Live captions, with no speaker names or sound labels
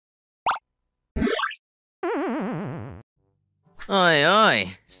Oi,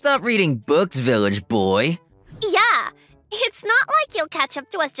 oi. Stop reading books, village boy. Yeah, it's not like you'll catch up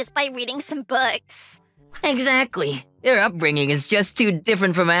to us just by reading some books. Exactly. Their upbringing is just too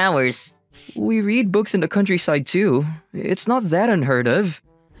different from ours. We read books in the countryside too. It's not that unheard of.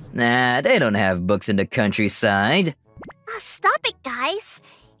 Nah, they don't have books in the countryside. Stop it, guys.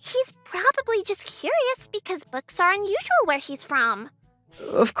 He's probably just curious because books are unusual where he's from.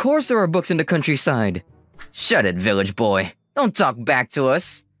 Of course there are books in the countryside. Shut it, village boy. Don't talk back to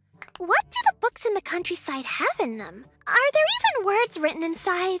us. What do the books in the countryside have in them? Are there even words written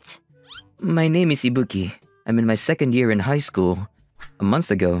inside? My name is Ibuki. I'm in my second year in high school. A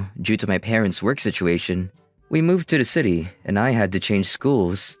month ago, due to my parents' work situation, we moved to the city and I had to change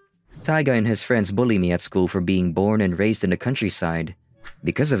schools. Taiga and his friends bully me at school for being born and raised in the countryside.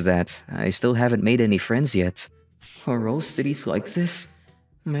 Because of that, I still haven't made any friends yet. Are all cities like this?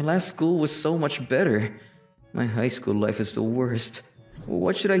 My last school was so much better. My high school life is the worst.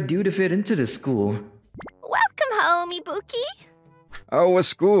 What should I do to fit into this school? Welcome home, Ibuki. How was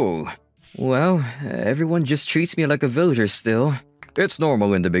school? Well, everyone just treats me like a villager still. It's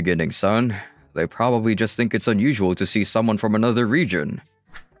normal in the beginning, son. They probably just think it's unusual to see someone from another region.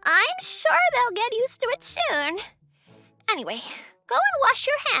 I'm sure they'll get used to it soon. Anyway, go and wash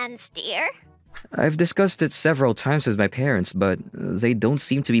your hands, dear. I've discussed it several times with my parents, but they don't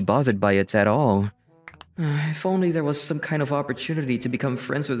seem to be bothered by it at all. If only there was some kind of opportunity to become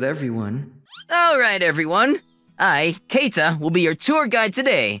friends with everyone. Alright, everyone. I, Keita, will be your tour guide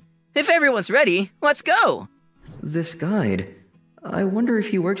today. If everyone's ready, let's go. This guide? I wonder if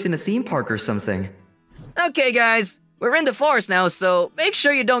he works in a theme park or something. Okay, guys. We're in the forest now, so make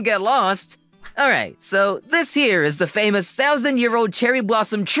sure you don't get lost. Alright, so this here is the famous 1,000-year-old cherry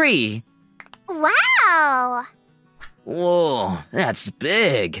blossom tree. Wow! Whoa, that's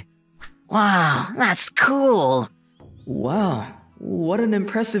big. Wow, that's cool. Wow, what an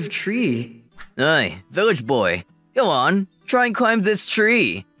impressive tree. Hey, village boy, go on, try and climb this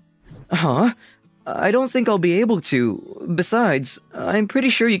tree. Huh? I don't think I'll be able to. Besides, I'm pretty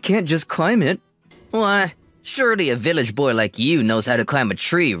sure you can't just climb it. What? Surely a village boy like you knows how to climb a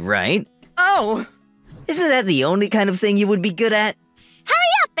tree, right? Oh! Isn't that the only kind of thing you would be good at?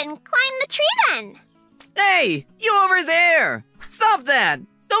 Hurry up and climb the tree then! Hey, you over there! Stop that!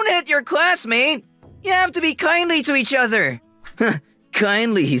 Don't hit your classmate! You have to be kindly to each other!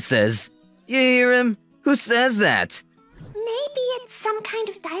 Kindly, he says. You hear him? Who says that? Maybe it's some kind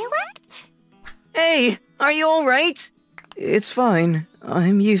of dialect? Hey, are you alright? It's fine.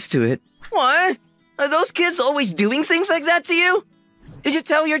 I'm used to it. What? Are those kids always doing things like that to you? Did you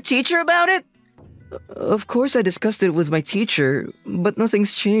tell your teacher about it? Of course I discussed it with my teacher, but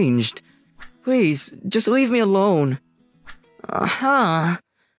nothing's changed. Please, just leave me alone. Uh-huh.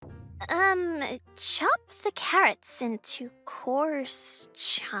 Chop the carrots into coarse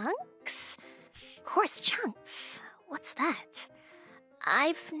chunks? Coarse chunks? What's that?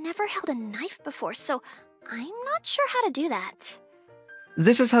 I've never held a knife before, so I'm not sure how to do that.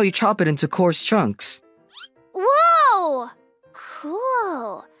 This is how you chop it into coarse chunks. Whoa!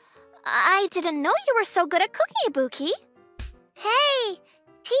 Cool. I didn't know you were so good at cooking, Ibuki. Hey,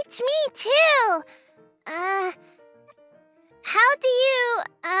 teach me too. How do you,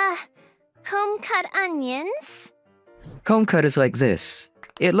 comb cut onions? Comb cut is like this.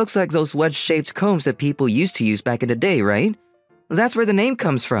 It looks like those wedge-shaped combs that people used to use back in the day, right? That's where the name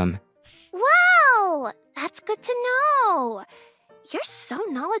comes from. Wow! That's good to know. You're so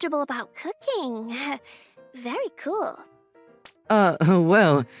knowledgeable about cooking. Very cool.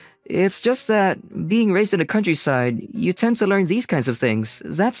 Well, it's just that being raised in the countryside, you tend to learn these kinds of things,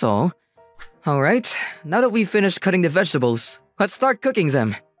 that's all. Alright, now that we've finished cutting the vegetables, let's start cooking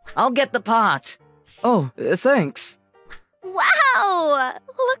them. I'll get the pot. Oh, thanks. Wow!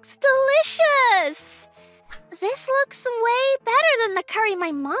 Looks delicious! This looks way better than the curry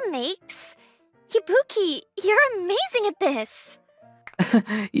my mom makes. Ibuki, you're amazing at this.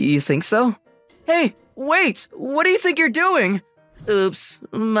 You think so? Hey, wait! What do you think you're doing? Oops,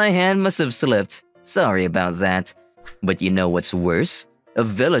 my hand must have slipped. Sorry about that. But you know what's worse? A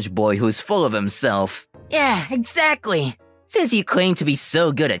village boy who's full of himself. Yeah, exactly. Since you claim to be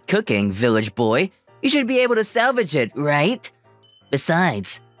so good at cooking, village boy, you should be able to salvage it, right?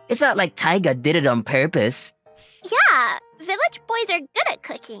 Besides, it's not like Taiga did it on purpose. Yeah, village boys are good at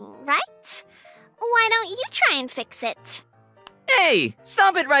cooking, right? Why don't you try and fix it? Hey,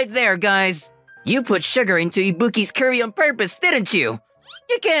 stop it right there, guys. You put sugar into Ibuki's curry on purpose, didn't you?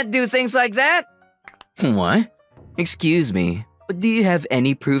 You can't do things like that. What? Excuse me, but do you have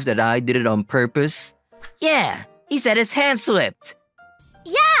any proof that I did it on purpose? Yeah, he said his hand slipped.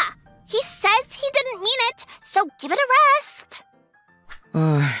 Yeah, he says he didn't mean it, so give it a rest.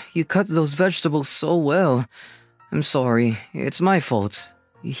 You cut those vegetables so well. I'm sorry. It's my fault.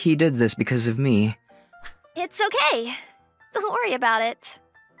 He did this because of me. It's okay. Don't worry about it.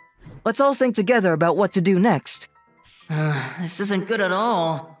 Let's all think together about what to do next. This isn't good at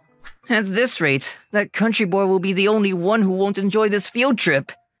all. At this rate, that country boy will be the only one who won't enjoy this field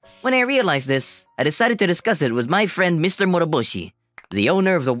trip. When I realized this, I decided to discuss it with my friend Mr. Moroboshi, the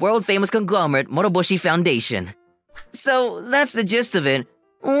owner of the world-famous conglomerate Moroboshi Foundation. So, that's the gist of it.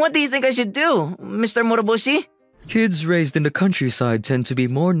 What do you think I should do, Mr. Moroboshi? Kids raised in the countryside tend to be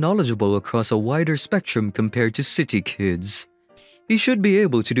more knowledgeable across a wider spectrum compared to city kids. You should be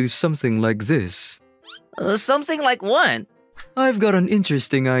able to do something like this. Something like what? I've got an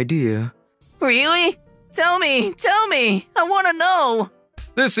interesting idea. Really? Tell me, I want to know.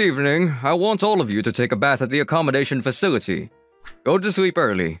 This evening, I want all of you to take a bath at the accommodation facility. Go to sleep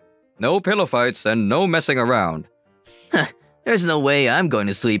early. No pillow fights and no messing around. There's no way I'm going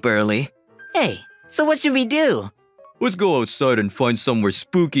to sleep early. Hey, so what should we do? Let's go outside and find somewhere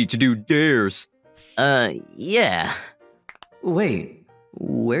spooky to do dares. Yeah. Wait,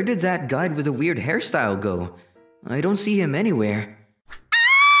 where did that guy with the weird hairstyle go? I don't see him anywhere.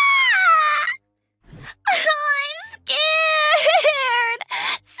 I'm scared!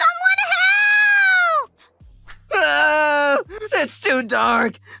 Someone help! It's too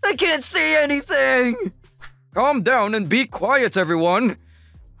dark. I can't see anything. Calm down and be quiet, everyone.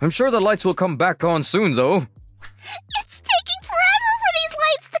 I'm sure the lights will come back on soon, though. It's taking forever for these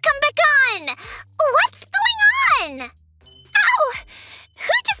lights to come back on! What's going on? Ow!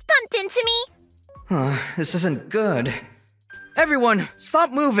 Who just bumped into me? This isn't good. Everyone,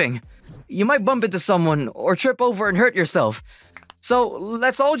 stop moving. You might bump into someone or trip over and hurt yourself. So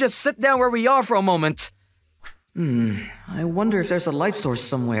let's all just sit down where we are for a moment. I wonder if there's a light source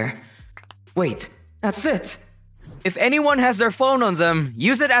somewhere. Wait, that's it. If anyone has their phone on them,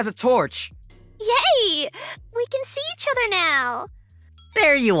 use it as a torch. Yay! We can see each other now.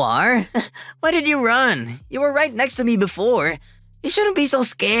 There you are. Why did you run? You were right next to me before. You shouldn't be so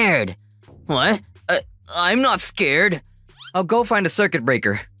scared. What? I'm not scared. I'll go find a circuit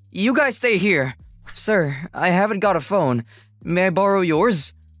breaker. You guys stay here. Sir, I haven't got a phone. May I borrow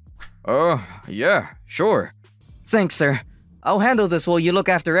yours? Yeah, sure. Thanks, sir. I'll handle this while you look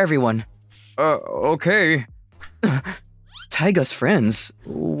after everyone. Okay. Taiga's friends,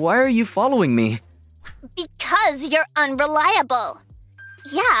 why are you following me? Because you're unreliable.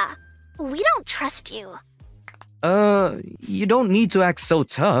 Yeah, we don't trust you. You don't need to act so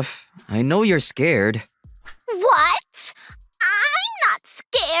tough. I know you're scared. What? I'm not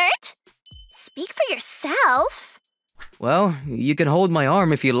scared. Speak for yourself. Well, you can hold my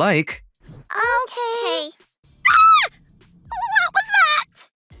arm if you like. Okay. Ah! What was that?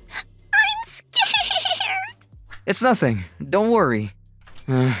 I'm scared. It's nothing. Don't worry.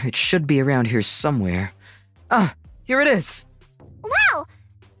 It should be around here somewhere. Ah, here it is. Wow,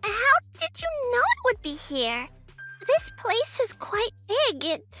 how did you know it would be here? This place is quite big.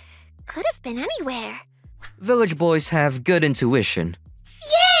 It could have been anywhere. Village boys have good intuition.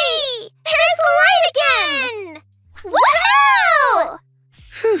 Yay! There's light again! Woohoo!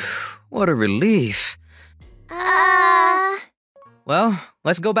 Phew, what a relief. Well,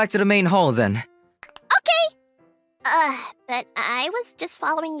 let's go back to the main hall then. Okay. But I was just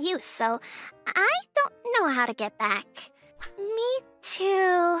following you, so I don't know how to get back. Me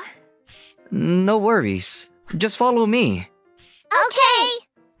too. No worries. Just follow me.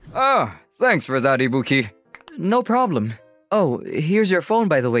 Okay. Thanks for that, Ibuki. No problem. Oh, here's your phone,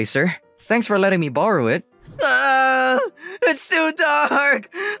 by the way, sir. Thanks for letting me borrow it. It's too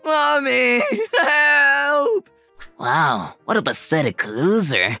dark. Mommy, help. Wow, what a pathetic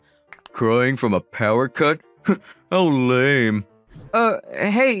loser. Crying from a power cut? How lame.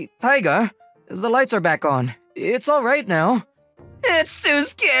 Hey, Taiga. The lights are back on. It's all right now. It's too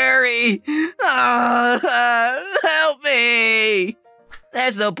scary. Help me.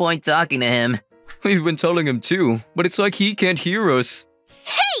 There's no point talking to him. We've been telling him too, but it's like he can't hear us.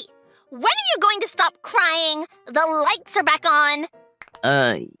 Hey! When are you going to stop crying? The lights are back on.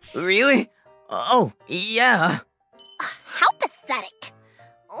 Really? Oh, yeah. How pathetic.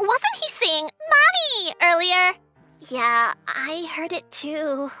 Wasn't he saying Mommy earlier? Yeah, I heard it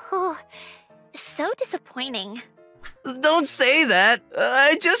too. So disappointing. Don't say that.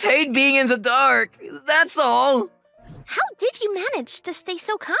 I just hate being in the dark. That's all. How did you manage to stay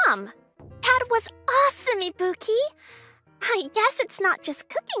so calm? That was awesome, Ibuki. I guess it's not just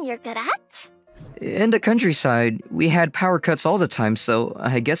cooking you're good at. In the countryside, we had power cuts all the time, so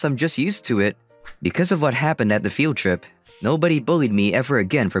I guess I'm just used to it. Because of what happened at the field trip, nobody bullied me ever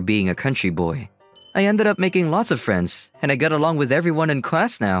again for being a country boy. I ended up making lots of friends, and I get along with everyone in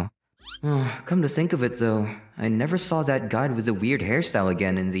class now. Come to think of it though, I never saw that guy with the weird hairstyle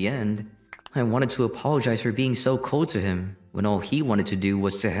again in the end. I wanted to apologize for being so cold to him, when all he wanted to do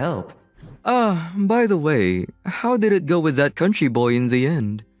was to help. By the way, how did it go with that country boy in the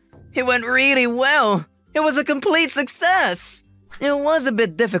end? It went really well. It was a complete success. It was a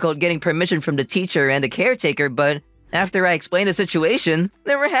bit difficult getting permission from the teacher and the caretaker, but after I explained the situation,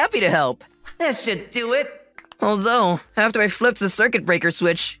 they were happy to help. That should do it. Although, after I flipped the circuit breaker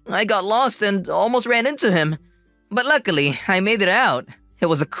switch, I got lost and almost ran into him. But luckily, I made it out. It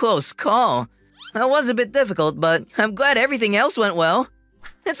was a close call. It was a bit difficult, but I'm glad everything else went well.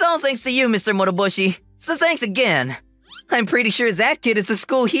 It's all thanks to you, Mr. Motobushi, so thanks again. I'm pretty sure that kid is a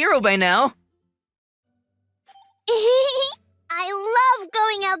school hero by now. I love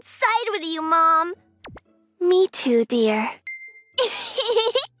going outside with you, Mom. Me too, dear.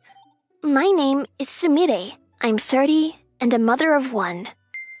 My name is Sumire. I'm 30 and a mother of 1.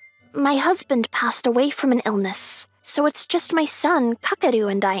 My husband passed away from an illness, so it's just my son, Kakeru,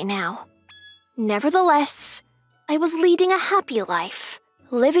 and I now. Nevertheless, I was leading a happy life,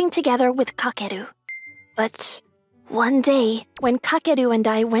 living together with Kakeru. But one day, when Kakeru and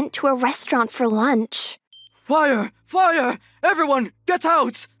I went to a restaurant for lunch... Fire! Fire! Everyone, get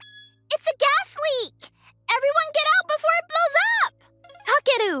out! It's a gas leak! Everyone get out before it blows up!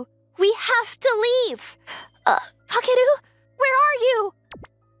 Kakeru, we have to leave. Kakeru, where are you?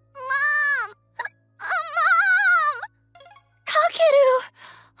 Mom! Mom! Kakeru!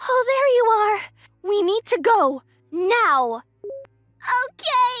 Oh, there you are. We need to go. Now.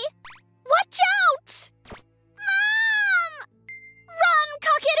 Okay. Watch out! Mom! Run,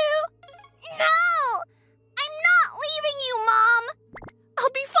 Kakeru! No! I'm not leaving you, Mom!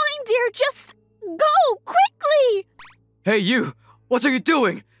 I'll be fine, dear. Just go, quickly! Hey, you! What are you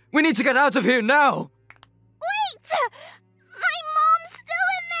doing? We need to get out of here now! Wait! My mom's still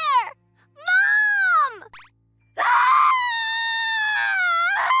in there! Mom! Ah!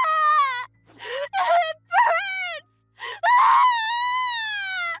 It burns!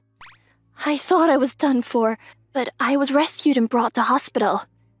 Ah! I thought I was done for, but I was rescued and brought to hospital.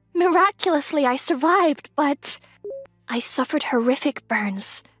 Miraculously, I survived, but I suffered horrific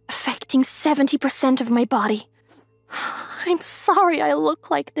burns, affecting 70% of my body. I'm sorry I look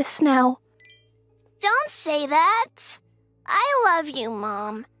like this now. Don't say that. I love you,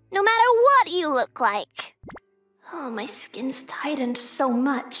 Mom, no matter what you look like. Oh, my skin's tightened so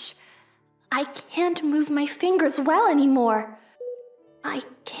much. I can't move my fingers well anymore. I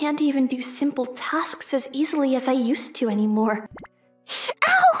can't even do simple tasks as easily as I used to anymore.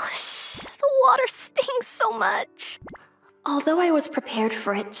 Ow! The water stings so much. Although I was prepared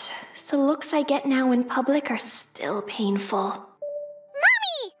for it, the looks I get now in public are still painful.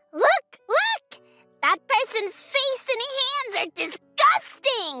 Mommy! Look! Look! That person's face and hands are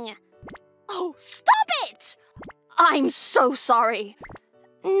disgusting! Oh, stop it! I'm so sorry.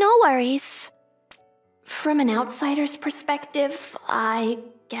 No worries. From an outsider's perspective, I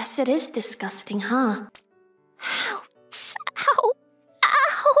guess it is disgusting, huh? Ouch! Ow!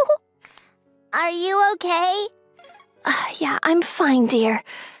 Ow! Are you okay? Yeah, I'm fine, dear.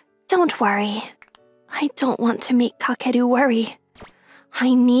 Don't worry. I don't want to make Kakeru worry.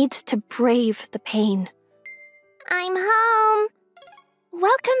 I need to brave the pain. I'm home.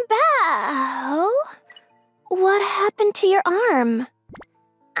 Welcome back. What happened to your arm?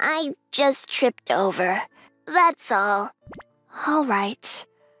 I just tripped over. That's all. All right.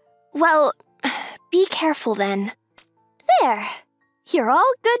 Well, be careful then. There. You're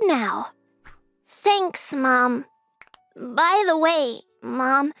all good now. Thanks, Mom. By the way,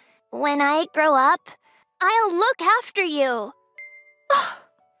 Mom, when I grow up, I'll look after you.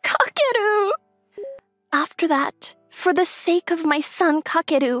 Kakeru! After that, for the sake of my son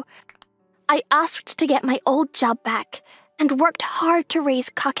Kakeru, I asked to get my old job back and worked hard to raise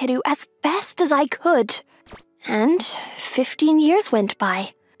Kakeru as best as I could. And 15 years went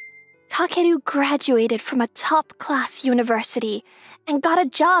by. Kakeru graduated from a top-class university and got a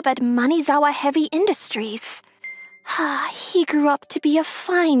job at Manizawa Heavy Industries. He grew up to be a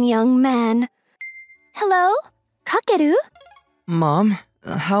fine young man. Hello? Kakeru? Mom,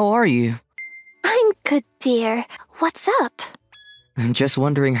 how are you? I'm good, dear. What's up? I'm just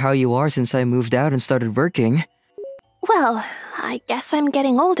wondering how you are since I moved out and started working. Well, I guess I'm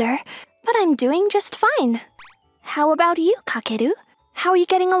getting older, but I'm doing just fine. How about you, Kakeru? How are you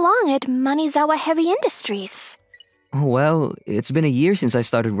getting along at Manizawa Heavy Industries? Well, it's been a year since I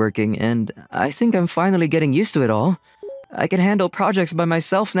started working, and I think I'm finally getting used to it all. I can handle projects by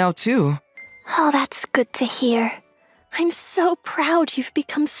myself now, too. Oh, that's good to hear. I'm so proud you've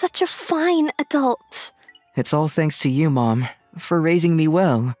become such a fine adult. It's all thanks to you, Mom, for raising me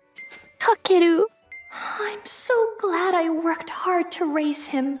well. Kakeru, I'm so glad I worked hard to raise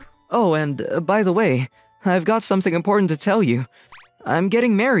him. Oh, and by the way, I've got something important to tell you. I'm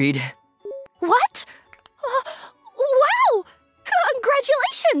getting married. What? Wow!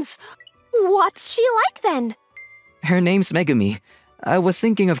 Congratulations! What's she like then? Her name's Megami. I was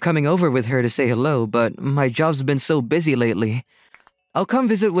thinking of coming over with her to say hello, but my job's been so busy lately. I'll come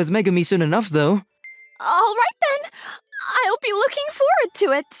visit with Megami soon enough, though. All right then. I'll be looking forward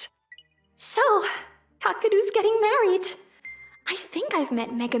to it. So, Kakeru's getting married. I think I've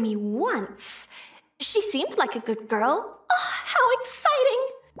met Megami once. She seemed like a good girl. Oh, how exciting!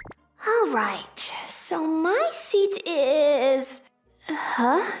 All right, so my seat is...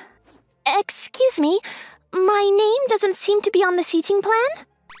 Huh? Excuse me, my name doesn't seem to be on the seating plan?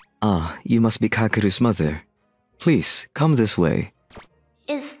 Ah, you must be Kakeru's mother. Please, come this way.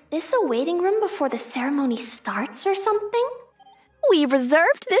 Is this a waiting room before the ceremony starts or something? We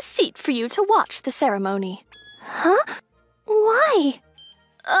reserved this seat for you to watch the ceremony. Huh? Why?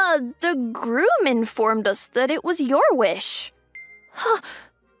 The groom informed us that it was your wish. Huh.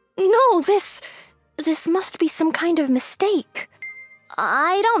 No, this must be some kind of mistake.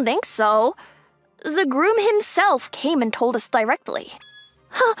 I don't think so. The groom himself came and told us directly.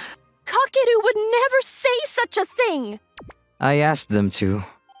 Huh. Kakeru would never say such a thing. I asked them to.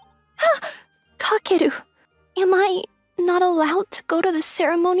 Kakeru, am I not allowed to go to the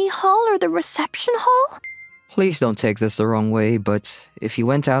ceremony hall or the reception hall? Please don't take this the wrong way, but if you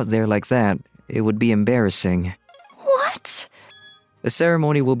went out there like that, it would be embarrassing. What? The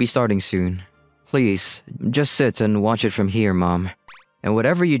ceremony will be starting soon. Please, just sit and watch it from here, Mom. And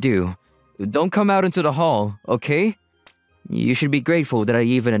whatever you do, don't come out into the hall, okay? You should be grateful that I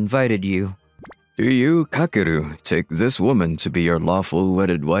even invited you. Do you, Kakeru, take this woman to be your lawful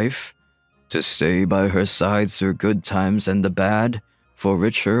wedded wife? To stay by her side through good times and the bad, for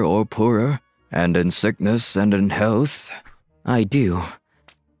richer or poorer, and in sickness and in health? I do.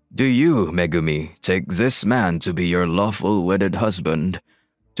 Do you, Megumi, take this man to be your lawful wedded husband?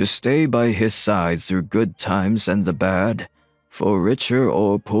 To stay by his side through good times and the bad, for richer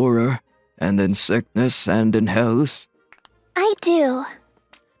or poorer, and in sickness and in health? I do.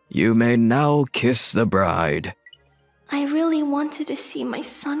 You may now kiss the bride. I really wanted to see my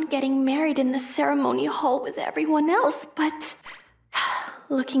son getting married in the ceremony hall with everyone else, but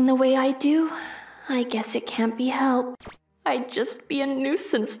looking the way I do, I guess it can't be helped. I'd just be a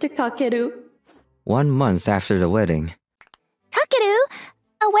nuisance to Kakeru. 1 month after the wedding. Kakeru,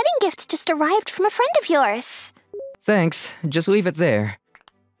 a wedding gift just arrived from a friend of yours. Thanks, just leave it there.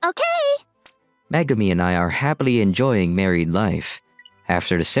 Okay. Megami and I are happily enjoying married life.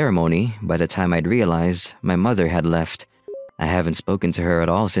 After the ceremony, by the time I'd realized, my mother had left. I haven't spoken to her at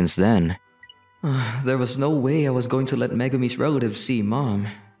all since then. There was no way I was going to let Megami's relatives see Mom,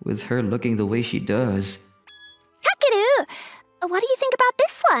 with her looking the way she does. Kakeru, what do you think about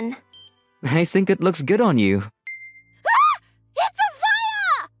this one? I think it looks good on you. Ah! It's a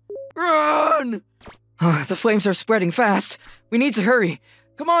fire! Run! The flames are spreading fast. We need to hurry.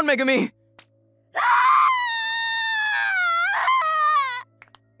 Come on, Megami!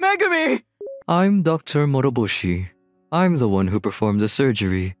 Megami! I'm Dr. Moroboshi. I'm the one who performed the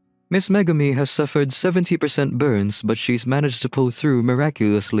surgery. Miss Megami has suffered 70% burns, but she's managed to pull through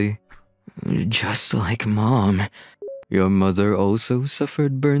miraculously. Just like Mom. Your mother also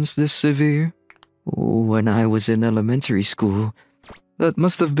suffered burns this severe? When I was in elementary school. That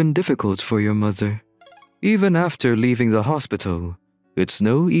must have been difficult for your mother. Even after leaving the hospital, it's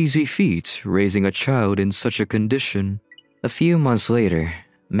no easy feat raising a child in such a condition. A few months later,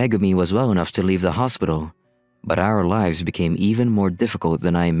 Megami was well enough to leave the hospital, but our lives became even more difficult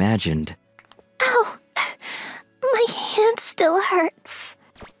than I imagined. Ow! My hand still hurts.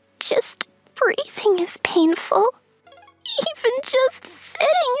 Just breathing is painful. Even just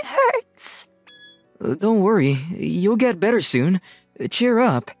sitting hurts. Don't worry, you'll get better soon. Cheer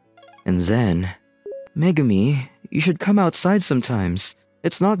up. And then, Megami, you should come outside sometimes.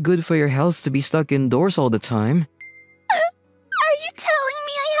 It's not good for your health to be stuck indoors all the time. Are you telling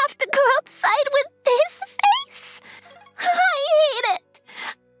me I have to go outside with this face? I hate it.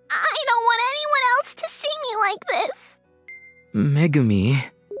 I don't want anyone else to see me like this. Megami,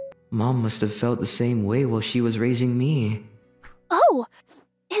 Mom must have felt the same way while she was raising me. Oh,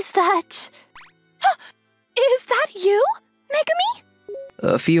 is that... Is that you, Megami?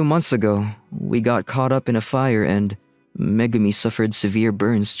 A few months ago, we got caught up in a fire and Megami suffered severe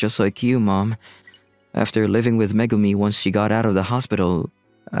burns just like you, Mom. After living with Megami once she got out of the hospital,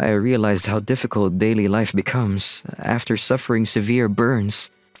 I realized how difficult daily life becomes after suffering severe burns.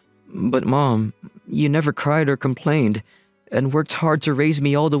 But Mom, you never cried or complained, and worked hard to raise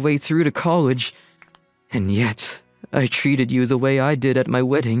me all the way through to college. And yet, I treated you the way I did at my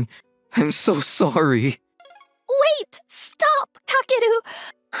wedding. I'm so sorry. Wait! Stop, Kakeru!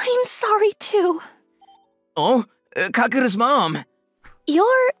 I'm sorry too. Oh, Kakeru's mom!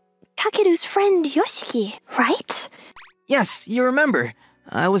 You're Kakeru's friend Yoshiki, right? Yes, you remember.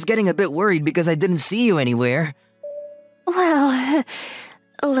 I was getting a bit worried because I didn't see you anywhere. Well,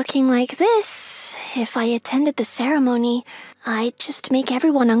 looking like this, if I attended the ceremony, I'd just make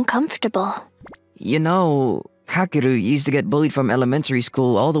everyone uncomfortable. You know, Kakeru used to get bullied from elementary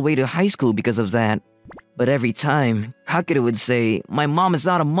school all the way to high school because of that. But every time, Kakeru would say, "My mom is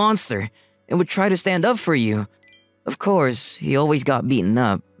not a monster," and would try to stand up for you. Of course, he always got beaten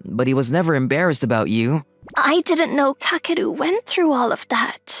up, but he was never embarrassed about you. I didn't know Kakeru went through all of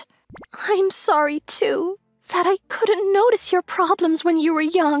that. I'm sorry too, that I couldn't notice your problems when you were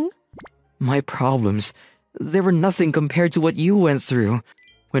young. My problems, they were nothing compared to what you went through.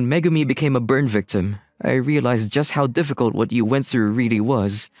 When Megumi became a burn victim, I realized just how difficult what you went through really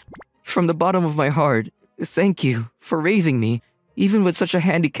was. From the bottom of my heart, thank you for raising me, even with such a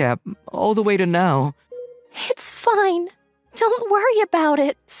handicap, all the way to now. It's fine. Don't worry about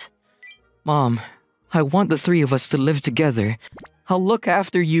it. Mom, I want the three of us to live together. I'll look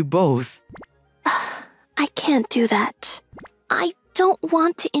after you both. I can't do that. I don't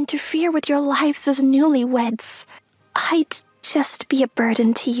want to interfere with your lives as newlyweds. I'd just be a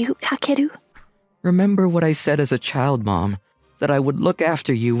burden to you, Kakeru. Remember what I said as a child, Mom, that I would look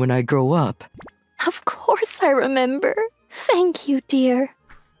after you when I grow up. Of course I remember. Thank you, dear.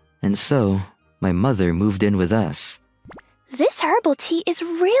 And so, my mother moved in with us. This herbal tea is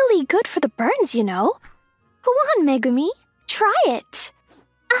really good for the burns, you know. Go on, Megumi. Try it.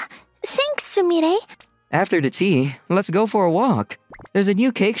 Thanks, Sumire. After the tea, let's go for a walk. There's a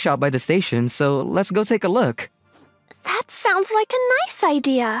new cake shop by the station, so let's go take a look. That sounds like a nice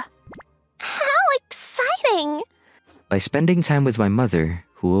idea. How exciting! By spending time with my mother,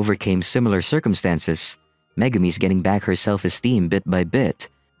 who overcame similar circumstances, Megumi's getting back her self-esteem bit by bit.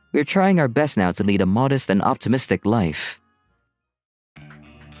 We're trying our best now to lead a modest and optimistic life.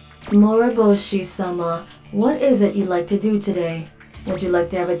 Moroboshi-sama, what is it you'd like to do today? Would you like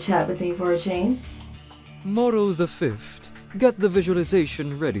to have a chat with me for a change? Moro the Fifth, get the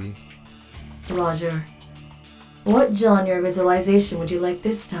visualization ready. Roger. What genre visualization would you like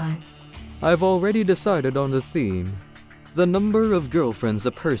this time? I've already decided on the theme. The number of girlfriends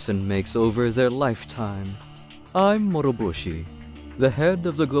a person makes over their lifetime. I'm Moroboshi, the head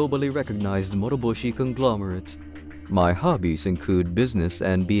of the globally recognized Moroboshi conglomerate. My hobbies include business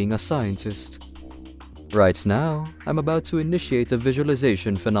and being a scientist. Right now, I'm about to initiate a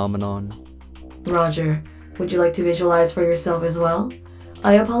visualization phenomenon. Roger. Would you like to visualize for yourself as well?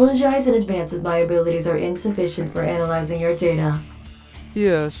 I apologize in advance if my abilities are insufficient for analyzing your data.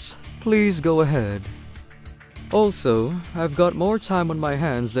 Yes, please go ahead. Also, I've got more time on my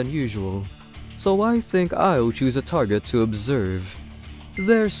hands than usual, so I think I'll choose a target to observe.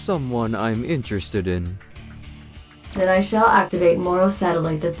 There's someone I'm interested in. Then I shall activate Moro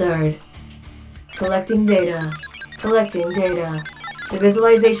Satellite the Third. Collecting data. Collecting data. The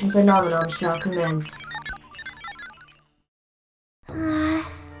visualization phenomenon shall commence.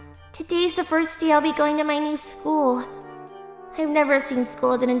 Today's the first day I'll be going to my new school. I've never seen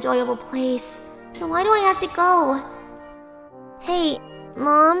school as an enjoyable place, so why do I have to go? Hey,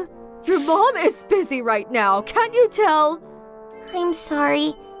 Mom? Your mom is busy right now, can't you tell? I'm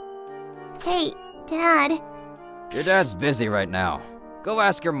sorry. Hey, Dad. Your dad's busy right now. Go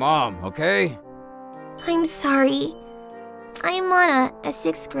ask your mom, okay? I'm sorry. I'm Mana, a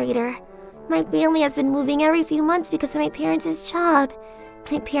 6th grader. My family has been moving every few months because of my parents' job.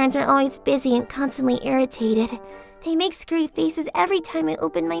 My parents are always busy and constantly irritated. They make scary faces every time I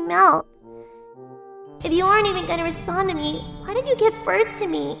open my mouth. If you aren't even gonna respond to me, why did you give birth to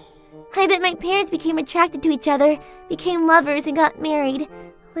me? I bet my parents became attracted to each other, became lovers, and got married,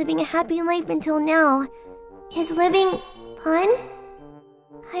 living a happy life until now. Is living fun?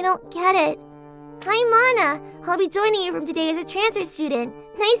 I don't get it. Hi, Mana. I'll be joining you from today as a transfer student.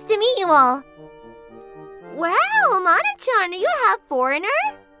 Nice to meet you all. Wow, Mana-chan, are you half foreigner?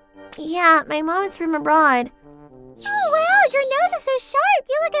 Yeah, my mom is from abroad. Oh wow, your nose is so sharp.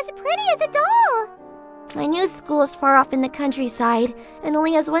 You look as pretty as a doll. My new school is far off in the countryside and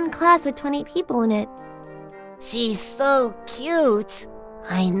only has one class with 20 people in it. She's so cute.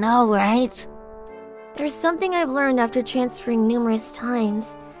 I know, right? There's something I've learned after transferring numerous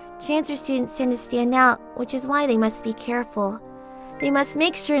times. Transfer students tend to stand out, which is why they must be careful. They must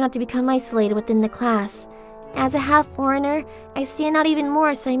make sure not to become isolated within the class. As a half-foreigner, I stand out even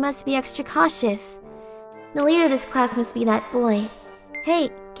more, so I must be extra cautious. The leader of this class must be that boy. Hey,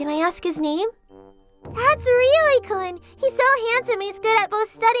 can I ask his name? That's Really-kun. He's so handsome and he's good at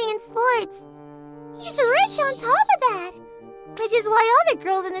both studying and sports. He's rich on top of that. Which is why all the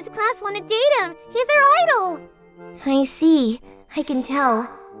girls in this class want to date him. He's their idol. I see. I can tell.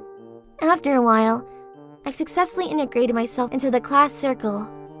 After a while, I successfully integrated myself into the class circle.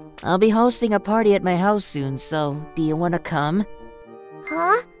 I'll be hosting a party at my house soon, so do you want to come?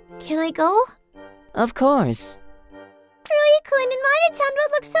 Huh? Can I go? Of course. Really-kun and Mana-chan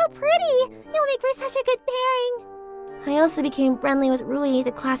would look so pretty. You'll make for such a good pairing. I also became friendly with Rui,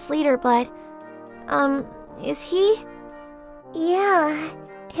 the class leader, but... is he? Yeah.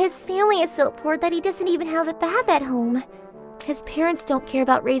 His family is so poor that he doesn't even have a bath at home. His parents don't care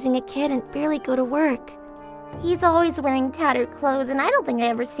about raising a kid and barely go to work. He's always wearing tattered clothes, and I don't think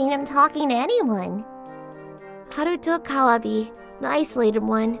I've ever seen him talking to anyone. Haruto Kawabe, the isolated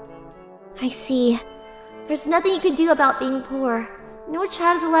one. I see. There's nothing you can do about being poor. No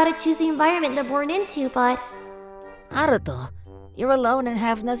child is allowed to choose the environment they're born into, but... Haruto, you're alone and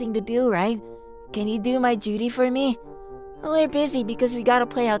have nothing to do, right? Can you do my duty for me? We're busy because we gotta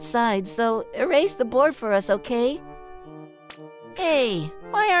play outside, so erase the board for us, okay? Hey,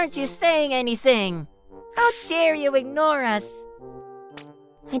 why aren't you saying anything? How dare you ignore us?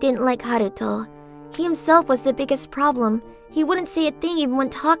 I didn't like Haruto. He himself was the biggest problem. He wouldn't say a thing even when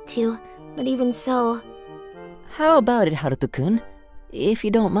talked to, but even so... How about it, Haruto-kun? If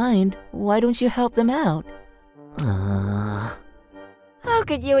you don't mind, why don't you help them out? How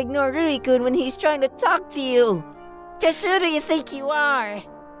could you ignore Ruri-kun when he's trying to talk to you? Just who do you think you are?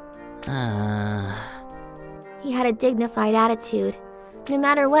 He had a dignified attitude. No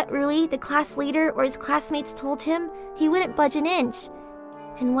matter what Rui, the class leader, or his classmates told him, he wouldn't budge an inch.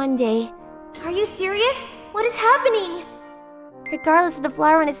 And one day... Are you serious? What is happening? Regardless of the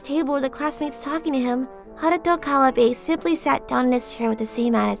flower on his table or the classmates talking to him, Haruto Kawabe simply sat down in his chair with the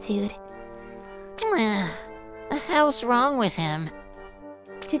same attitude. How's wrong with him?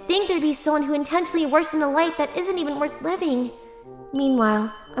 To think there'd be someone who intentionally worsens a life that isn't even worth living.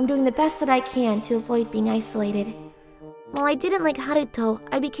 Meanwhile, I'm doing the best that I can to avoid being isolated. While I didn't like Haruto,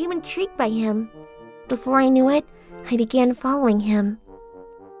 I became intrigued by him. Before I knew it, I began following him.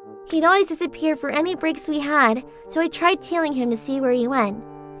 He'd always disappear for any breaks we had, so I tried tailing him to see where he went.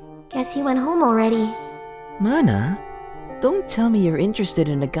 Guess he went home already. Mana, don't tell me you're interested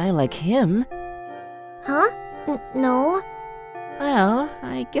in a guy like him. Huh? No. Well,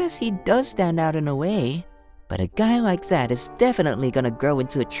 I guess he does stand out in a way. But a guy like that is definitely gonna grow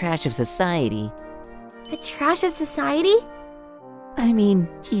into a trash of society. A trash of society? I mean,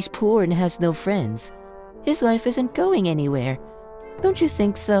 he's poor and has no friends. His life isn't going anywhere. Don't you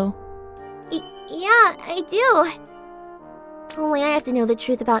think so? Yeah, I do. Only I have to know the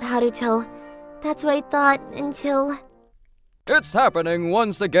truth about Haruto. That's what I thought until... It's happening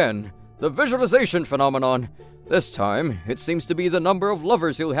once again. The visualization phenomenon. This time, it seems to be the number of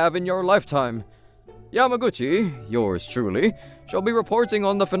lovers you'll have in your lifetime. Yamaguchi, yours truly, shall be reporting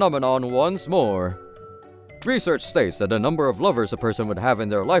on the phenomenon once more. Research states that the number of lovers a person would have in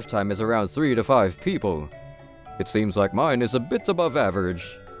their lifetime is around 3 to 5 people. It seems like mine is a bit above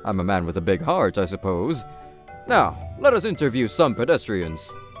average. I'm a man with a big heart, I suppose. Now, let us interview some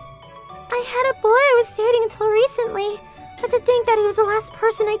pedestrians. I had a boy I was dating until recently, but to think that he was the last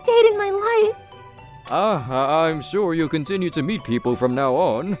person I dated in my life. I'm sure you'll continue to meet people from now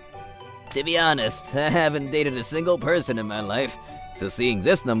on. To be honest, I haven't dated a single person in my life, so seeing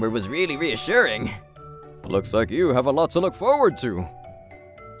this number was really reassuring. Looks like you have a lot to look forward to. Please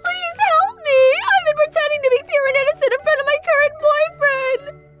help me! I've been pretending to be pure and innocent in front of my current boyfriend!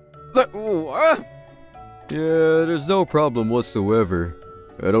 What? Yeah, there's no problem whatsoever.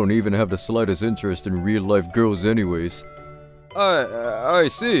 I don't even have the slightest interest in real-life girls anyways. I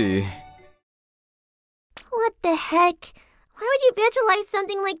see. What the heck? Why would you visualize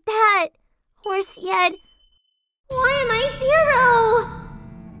something like that? Worse yet, why am I 0?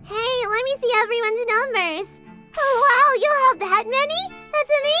 Hey, let me see everyone's numbers. Oh wow, you have that many?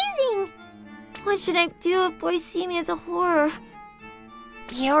 That's amazing! What should I do if boys see me as a whore?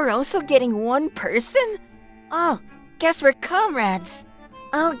 You're also getting one person? Oh, guess we're comrades.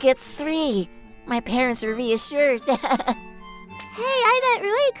 I'll get 3. My parents are reassured. Hey, I bet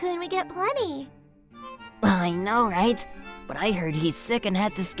Rui-kun would get plenty. Well, I know, right? But I heard he's sick and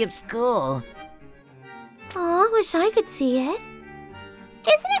had to skip school. Aw, wish I could see it.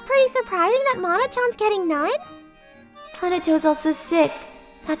 Isn't it pretty surprising that Mana-chan's getting none? Hanato's also sick.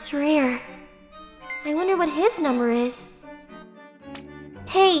 That's rare. I wonder what his number is.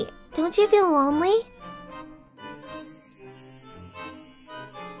 Hey, don't you feel lonely?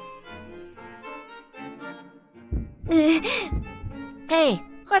 Hey,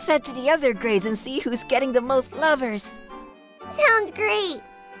 let's head to the other grades and see who's getting the most lovers. Sounds great.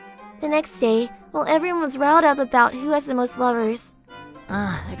 The next day, while everyone was riled up about who has the most lovers,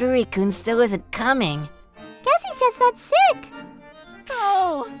 Ruri-kun still isn't coming. Guess he's just that sick.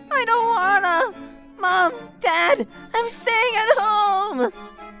 No, I don't wanna. Mom, Dad, I'm staying at home.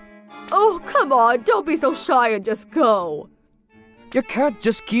 Oh, come on, don't be so shy and just go. You can't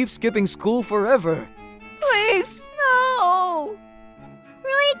just keep skipping school forever. Please, no.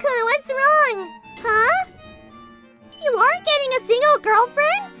 Rui-kun, what's wrong? Huh? You aren't getting a single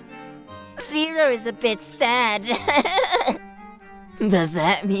girlfriend? 0 is a bit sad. Does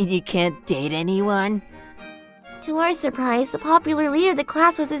that mean you can't date anyone? to our surprise, the popular leader of the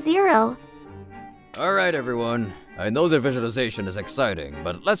class was a 0. Alright everyone, I know the visualization is exciting,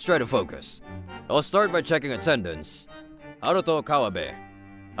 but let's try to focus. I'll start by checking attendance. Haruto Kawabe.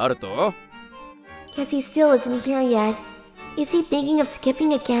 Haruto? Guess he still isn't here yet. Is he thinking of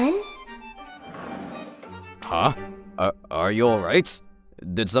skipping again? Huh? Are you alright?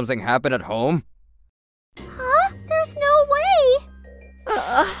 Did something happen at home? Huh? There's no way!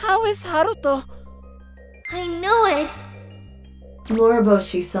 How is Haruto? I know it!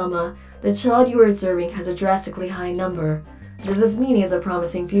 Moroboshi-sama, the child you are observing has a drastically high number. Does this mean he has a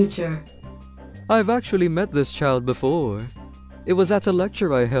promising future? I've actually met this child before. It was at a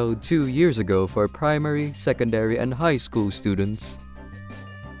lecture I held 2 years ago for primary, secondary, and high school students.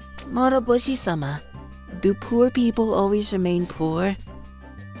 Moroboshi-sama, do poor people always remain poor?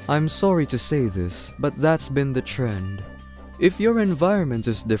 I'm sorry to say this, but that's been the trend. If your environment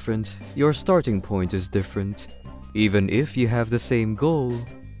is different, your starting point is different. Even if you have the same goal,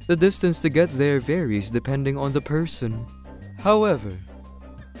 the distance to get there varies depending on the person. However,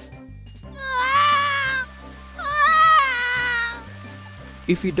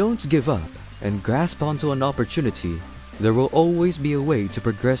 if you don't give up and grasp onto an opportunity, there will always be a way to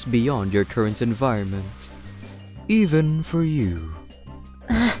progress beyond your current environment. Even for you.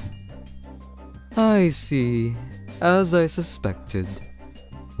 I see. As I suspected.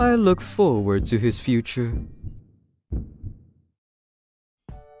 I look forward to his future.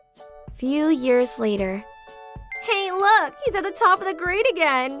 Few years later. Hey, look! He's at the top of the grade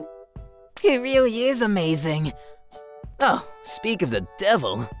again! He really is amazing. Oh, speak of the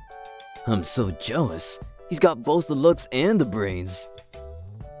devil. I'm so jealous. He's got both the looks and the brains.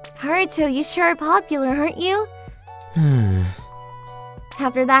 Haruto, you sure are popular, aren't you?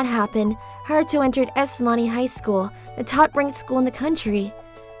 After that happened, Haruto entered Esmani High School, the top-ranked school in the country.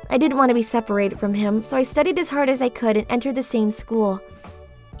 I didn't want to be separated from him, so I studied as hard as I could and entered the same school.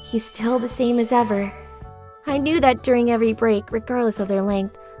 He's still the same as ever. I knew that during every break, regardless of their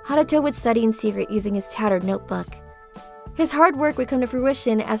length, Haruto would study in secret using his tattered notebook. His hard work would come to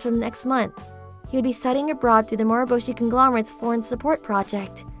fruition as from next month. He would be studying abroad through the Moroboshi conglomerate's foreign support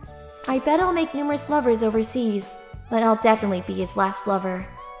project. I bet I'll make numerous lovers overseas, but I'll definitely be his last lover.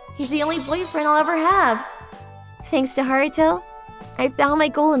 He's the only boyfriend I'll ever have. Thanks to Haruto, I found my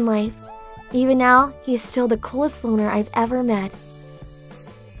goal in life. Even now, he's still the coolest loner I've ever met.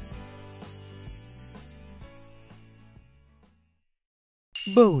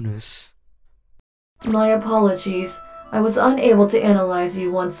 Bonus. My apologies. I was unable to analyze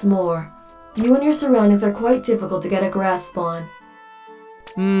you once more. You and your surroundings are quite difficult to get a grasp on.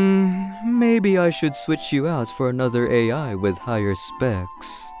 Maybe I should switch you out for another AI with higher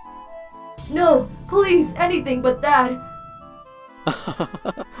specs. No, please, anything but that.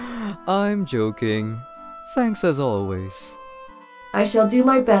 I'm joking. Thanks as always. I shall do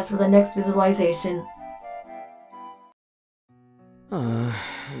my best for the next visualization.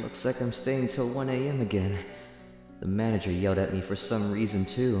 Looks like I'm staying till 1 AM again. The manager yelled at me for some reason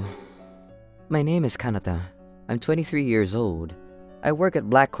too. My name is Kanata. I'm 23 years old. I work at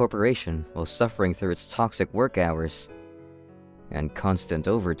Black Corporation while suffering through its toxic work hours and constant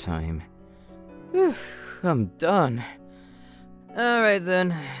overtime. Whew, I'm done. Alright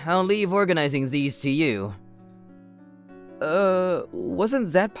then, I'll leave organizing these to you.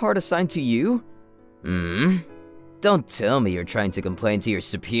 Wasn't that part assigned to you? Don't tell me you're trying to complain to your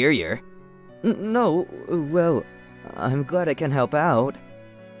superior. No, well, I'm glad I can help out.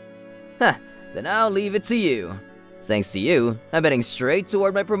 Huh, then I'll leave it to you. Thanks to you, I'm heading straight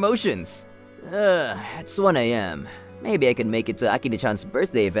toward my promotions. It's 1 AM. Maybe I can make it to Akine-chan's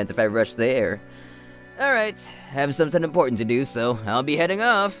birthday event if I rush there. Alright, have something important to do, so I'll be heading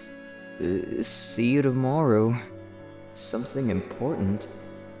off. See you tomorrow. Something important?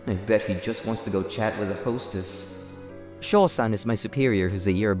 I bet he just wants to go chat with the hostess. Sho-san is my superior who's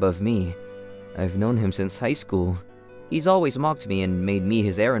a year above me. I've known him since high school. He's always mocked me and made me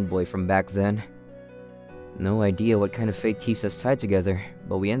his errand boy from back then. No idea what kind of fate keeps us tied together,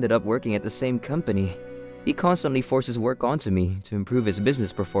 but we ended up working at the same company. He constantly forces work onto me to improve his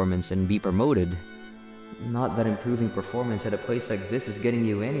business performance and be promoted. Not that improving performance at a place like this is getting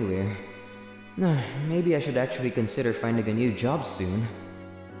you anywhere. Maybe I should actually consider finding a new job soon.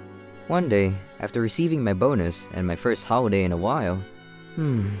 One day, after receiving my bonus and my first holiday in a while,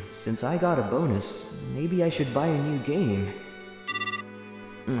 since I got a bonus, maybe I should buy a new game.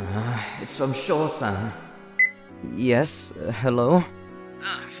 It's from Sho-san. Yes, hello?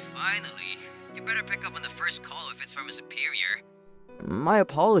 Finally. You better pick up on the first call if it's from a superior. My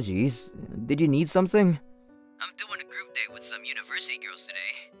apologies. Did you need something? I'm doing a group date with some university girls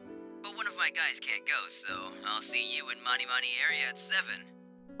today. But one of my guys can't go, so I'll see you in Mani Mani area at 7.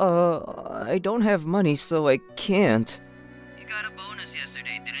 I don't have money, so I can't. You got a bonus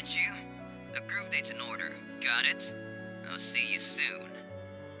yesterday, didn't you? A group date's in order. Got it? I'll see you soon.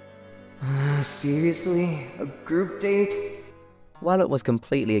 Seriously? A group date? While it was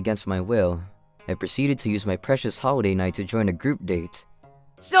completely against my will, I proceeded to use my precious holiday night to join a group date.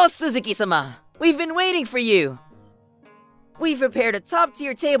 So, Suzuki-sama, we've been waiting for you. We've prepared a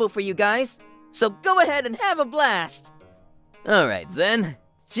top-tier table for you guys, so go ahead and have a blast. Alright then.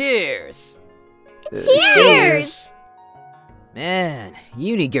 Cheers! Cheers! Man,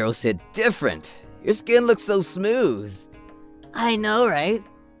 uni girls hit different. Your skin looks so smooth. I know, right?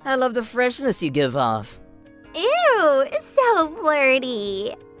 I love the freshness you give off. Ew, so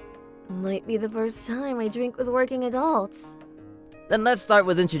flirty. Might be the first time I drink with working adults. Then let's start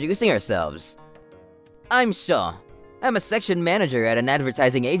with introducing ourselves. I'm Shaw. I'm a section manager at an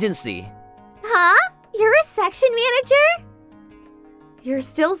advertising agency. Huh? You're a section manager? You're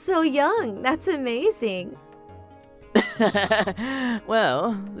still so young. That's amazing.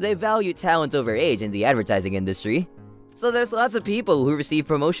 Well, they value talent over age in the advertising industry. So there's lots of people who receive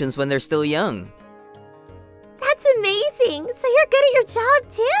promotions when they're still young. That's amazing. So you're good at your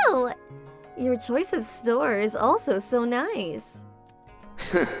job too. Your choice of store is also so nice.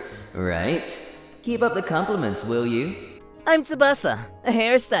 Right? Keep up the compliments, will you? I'm Tsubasa, a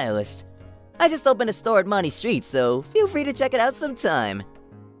hairstylist. I just opened a store at Monty Street, so feel free to check it out sometime.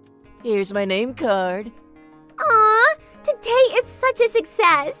 Here's my name card. Aw, today is such a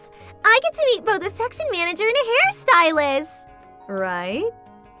success. I get to meet both a section manager and a hairstylist. Right?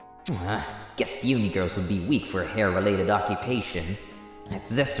 Guess uni girls would be weak for a hair-related occupation. At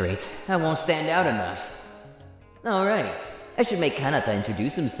this rate, I won't stand out enough. Alright, I should make Kanata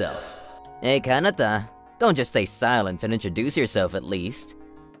introduce himself. Hey Kanata, don't just stay silent and introduce yourself at least.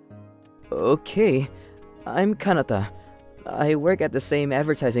 Okay, I'm Kanata. I work at the same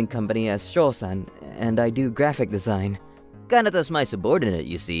advertising company as Sho-san, and I do graphic design. Kanata's my subordinate,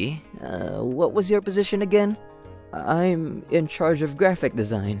 you see. What was your position again? I'm in charge of graphic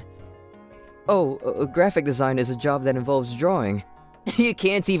design. Oh, graphic design is a job that involves drawing. You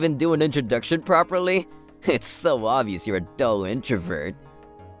can't even do an introduction properly? It's so obvious you're a dull introvert.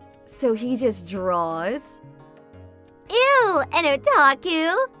 So he just draws? Ew, an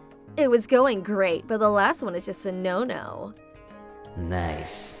otaku. It was going great, but the last one is just a no-no.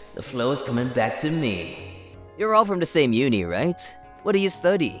 Nice. The flow is coming back to me. You're all from the same uni, right? What do you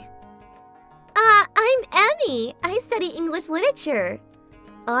study? I'm Emmy. I study English literature.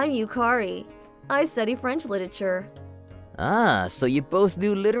 I'm Yukari. I study French literature. Ah, so you both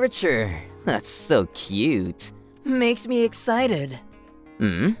do literature. That's so cute. Makes me excited.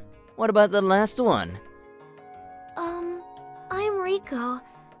 What about the last one? I'm Riko.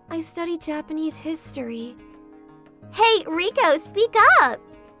 I study Japanese history. Hey, Riko, speak up!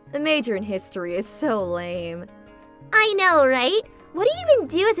 A major in history is so lame. I know, right? What do you even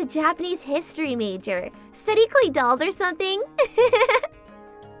do as a Japanese history major? Study clay dolls or something?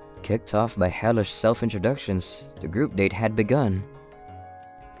 Kicked off by hellish self-introductions, the group date had begun.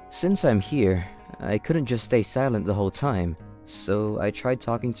 Since I'm here, I couldn't just stay silent the whole time, so I tried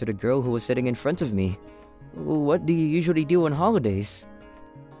talking to the girl who was sitting in front of me. What do you usually do on holidays?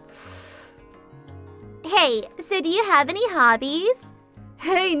 Hey, so do you have any hobbies?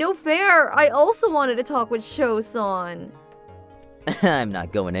 Hey, no fair! I also wanted to talk with Sho-san. I'm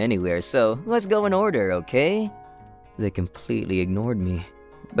not going anywhere, so let's go in order, okay? They completely ignored me,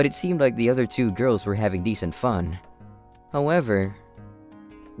 but it seemed like the other two girls were having decent fun. However,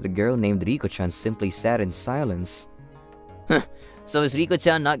 the girl named Riko-chan simply sat in silence. So is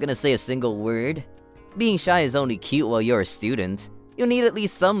Riko-chan not gonna say a single word? Being shy is only cute while you're a student. You'll need at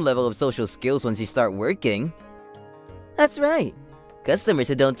least some level of social skills once you start working. That's right. Customers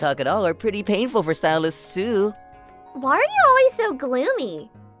who don't talk at all are pretty painful for stylists too. Why are you always so gloomy?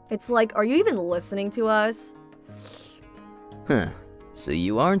 It's like, are you even listening to us? Huh. So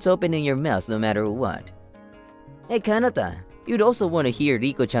you aren't opening your mouth no matter what. Hey, Kanata, you'd also want to hear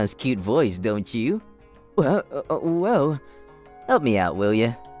Riko-chan's cute voice, don't you? Well, help me out, will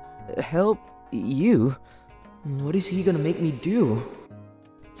ya? Help you? What is he gonna make me do?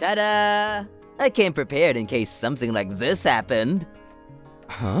 Ta-da! I came prepared in case something like this happened.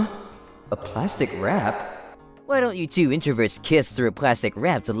 Huh? A plastic wrap? Why don't you two introverts kiss through a plastic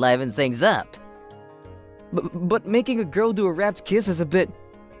wrap to liven things up? But making a girl do a wrapped kiss is a bit...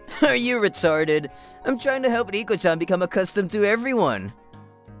 Are you retarded? I'm trying to help Riko-chan become accustomed to everyone.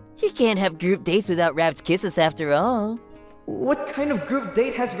 You can't have group dates without wrapped kisses after all. What kind of group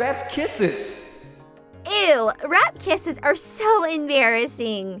date has wrapped kisses? Ew, rap kisses are so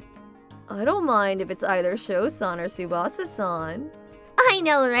embarrassing. I don't mind if it's either Sho-san or Tsubasa-san. I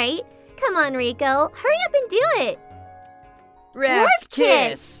know, right? Come on, Rico. Hurry up and do it. Wrapped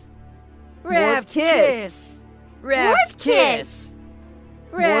kiss! Wrapped kiss! Wrapped kiss!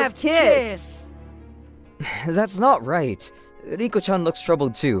 Wrapped kiss! That's not right. Riko-chan looks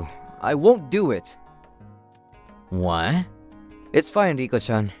troubled too. I won't do it. What? It's fine,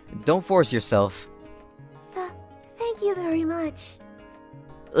 Riko-chan. Don't force yourself. Thank you very much.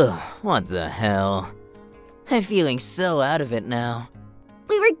 Ugh, what the hell? I'm feeling so out of it now.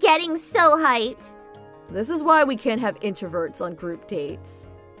 We were getting so hyped. This is why we can't have introverts on group dates.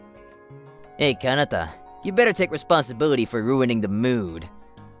 Hey, Kanata, you better take responsibility for ruining the mood.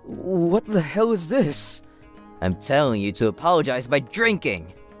 What the hell is this? I'm telling you to apologize by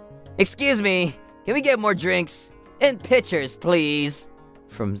drinking. Excuse me, can we get more drinks? And pitchers, please.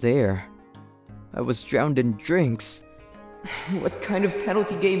 From there, I was drowned in drinks. What kind of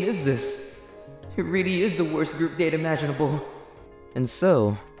penalty game is this? It really is the worst group date imaginable. And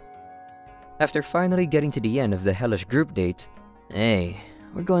so, after finally getting to the end of the hellish group date... Hey,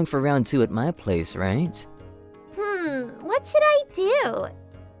 we're going for round 2 at my place, right? What should I do?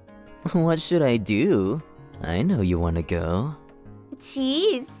 What should I do? I know you want to go.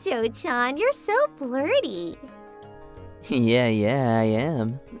 Jeez, Sho-chan, you're so flirty. Yeah, I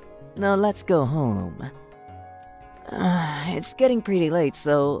am. Now let's go home. It's getting pretty late,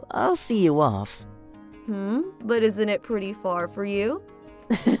 so I'll see you off. But isn't it pretty far for you?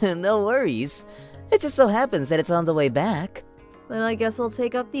 No worries. It just so happens that it's on the way back. Then I guess I'll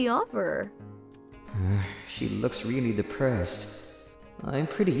take up the offer. She looks really depressed. I'm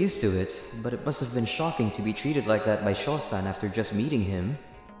pretty used to it, but it must have been shocking to be treated like that by Sho-san after just meeting him.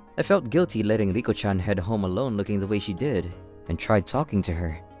 I felt guilty letting Riko-chan head home alone looking the way she did, and tried talking to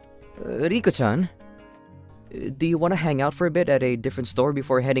her. Riko-chan? Do you want to hang out for a bit at a different store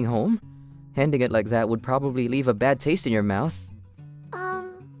before heading home? Handing it like that would probably leave a bad taste in your mouth.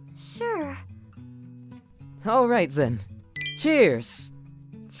 Sure. Alright then. Cheers!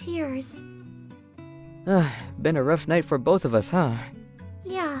 Cheers. Been a rough night for both of us, huh?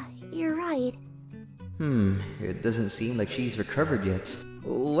 Yeah, you're right. It doesn't seem like she's recovered yet.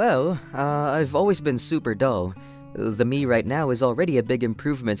 Well, I've always been super dull. The me right now is already a big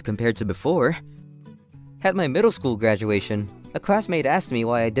improvement compared to before. At my middle school graduation, a classmate asked me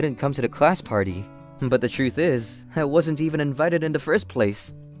why I didn't come to the class party. But the truth is, I wasn't even invited in the first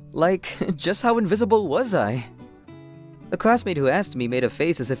place. Like, just how invisible was I? The classmate who asked me made a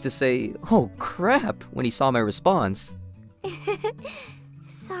face as if to say, "Oh crap," when he saw my response.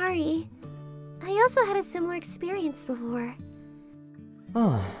 Sorry. I also had a similar experience before.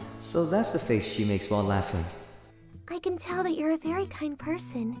 Oh, so that's the face she makes while laughing. I can tell that you're a very kind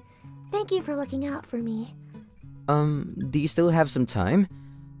person. Thank you for looking out for me. Do you still have some time?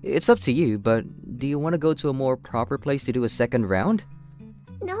 It's up to you, but do you want to go to a more proper place to do a second round?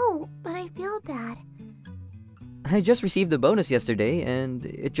 No, but I feel bad. I just received a bonus yesterday, and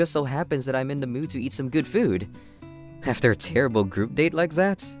it just so happens that I'm in the mood to eat some good food. After a terrible group date like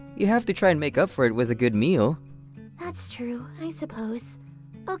that, you have to try and make up for it with a good meal. That's true, I suppose.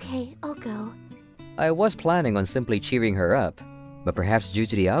 Okay, I'll go. I was planning on simply cheering her up, but perhaps due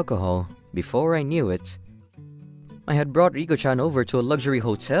to the alcohol, before I knew it, I had brought Riko-chan over to a luxury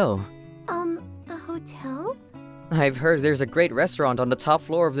hotel. A hotel? I've heard there's a great restaurant on the top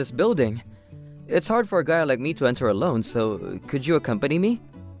floor of this building. It's hard for a guy like me to enter alone, so could you accompany me?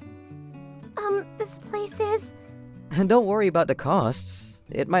 This place is... And don't worry about the costs.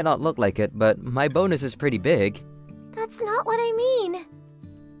 It might not look like it, but my bonus is pretty big. That's not what I mean.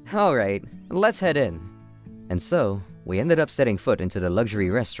 Alright, let's head in. And so, we ended up setting foot into the luxury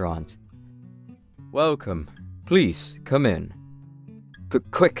restaurant. Welcome. Please, come in.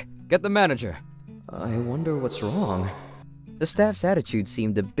 Quick, get the manager. I wonder what's wrong. The staff's attitude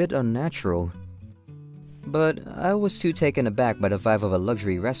seemed a bit unnatural. but I was too taken aback by the vibe of a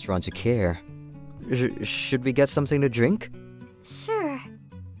luxury restaurant to care. Should we get something to drink? Sure.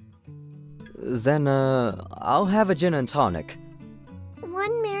 Then, I'll have a gin and tonic.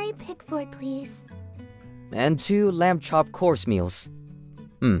 1 Mary Pickford, please. And 2 lamb chop course meals.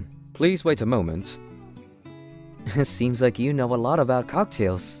 Please wait a moment. Seems like you know a lot about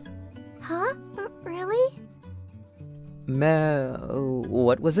cocktails. Huh? Really?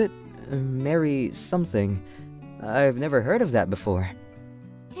 What was it? Mary something. I've never heard of that before.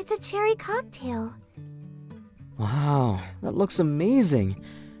 It's a cherry cocktail. Wow, that looks amazing.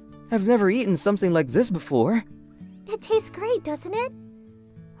 I've never eaten something like this before. It tastes great, doesn't it?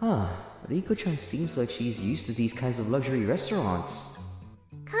 Huh, Riko-chan seems like she's used to these kinds of luxury restaurants.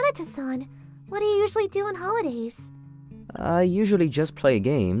 Kanata-san, what do you usually do on holidays? I usually just play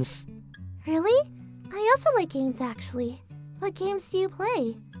games. Really? I also like games, actually. What games do you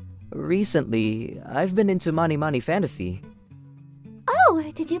play? Recently, I've been into Mani Mani Fantasy. Oh,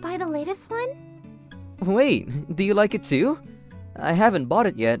 did you buy the latest one? Wait, do you like it too? I haven't bought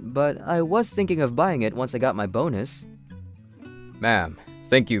it yet, but I was thinking of buying it once I got my bonus. Ma'am,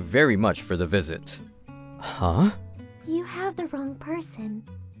 thank you very much for the visit. Huh? You have the wrong person.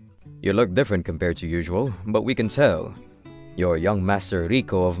 You look different compared to usual, but we can tell. You're young Master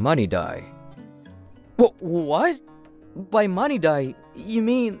Riko of Manidai. What? By Manidai, you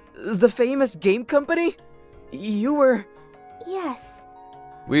mean the famous game company? You were... Yes.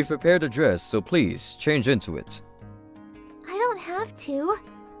 We've prepared a dress, so please, change into it. I don't have to.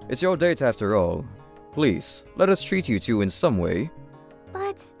 It's your date after all. Please, let us treat you two in some way.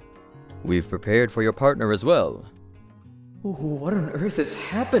 But... We've prepared for your partner as well. What on earth is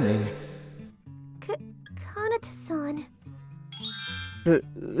happening? Kanata-san...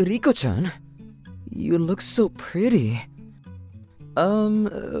 Riko-chan? You look so pretty.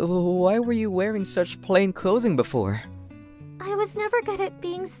 Why were you wearing such plain clothing before? I was never good at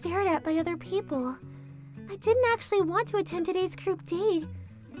being stared at by other people. I didn't actually want to attend today's group date,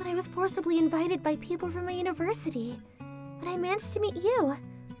 but I was forcibly invited by people from my university. But I managed to meet you,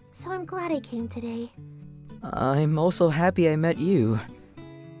 so I'm glad I came today. I'm also happy I met you.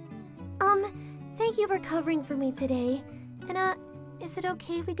 Thank you for covering for me today. And, is it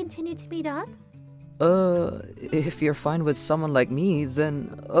okay if we continue to meet up? If you're fine with someone like me,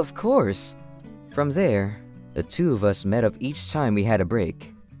 then of course. From there, the two of us met up each time we had a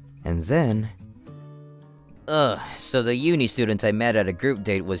break. And then... so the uni student I met at a group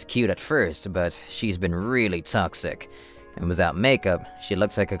date was cute at first, but she's been really toxic. And without makeup, she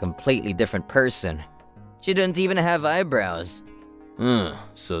looks like a completely different person. She didn't even have eyebrows.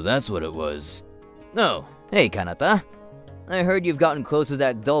 So that's what it was. Oh, hey Kanata. I heard you've gotten close with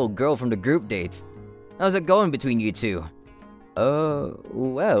that dull girl from the group date. How's it going between you two?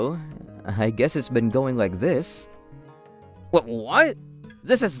 Well, I guess it's been going like this. What?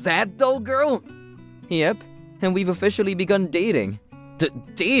 This is that dull girl? Yep, and we've officially begun dating.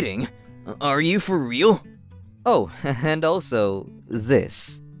 Dating? Are you for real? Oh, and also,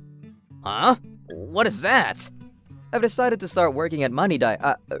 this. Huh? What is that? I've decided to start working at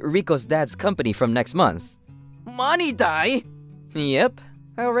Manidai, Riko's dad's company from next month. Manidai? Yep.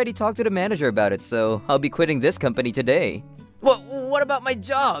 I already talked to the manager about it, so I'll be quitting this company today. What about my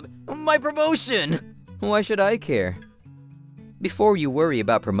job? My promotion? Why should I care? Before you worry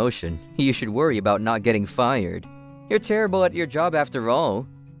about promotion, you should worry about not getting fired. You're terrible at your job after all.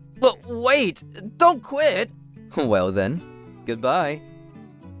 But wait, don't quit! Well then, goodbye.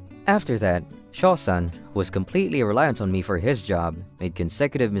 After that, Shaw-san, who was completely reliant on me for his job, made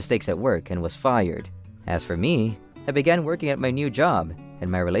consecutive mistakes at work and was fired. As for me, I began working at my new job, and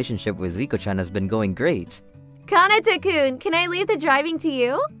my relationship with Riko-chan has been going great. Kanata-kun, can I leave the driving to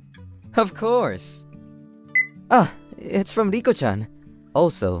you? Of course! It's from Riko-chan.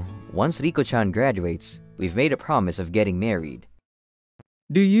 Also, once Riko-chan graduates, we've made a promise of getting married.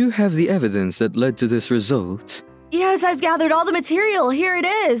 Do you have the evidence that led to this result? Yes, I've gathered all the material. Here it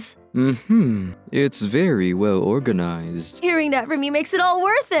is. It's very well organized. Hearing that from you makes it all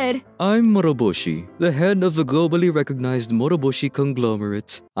worth it. I'm Moroboshi, the head of the globally recognized Moroboshi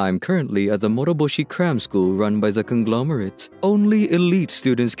conglomerate. I'm currently at the Moroboshi cram school run by the conglomerate. Only elite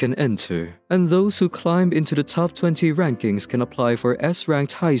students can enter, and those who climb into the top 20 rankings can apply for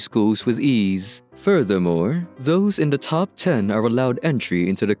S-ranked high schools with ease. Furthermore, those in the top 10 are allowed entry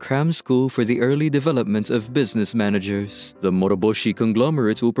into the cram school for the early development of business managers. The Moroboshi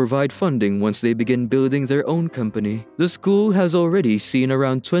conglomerate will provide funding once they begin building their own company. The school has already seen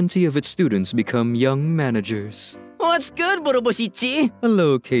around 20 of its students become young managers. What's good, Moroboshi-chi?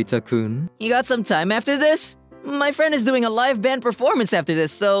 Hello, Keita-kun. You got some time after this? My friend is doing a live band performance after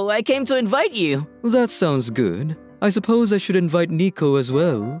this, so I came to invite you. That sounds good. I suppose I should invite Nico as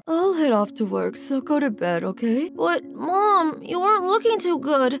well. I'll head off to work, so go to bed, okay? But, Mom, you aren't looking too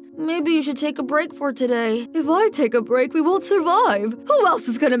good. Maybe you should take a break for today. If I take a break, we won't survive. Who else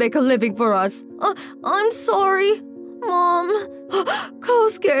is gonna make a living for us? I'm sorry, Mom.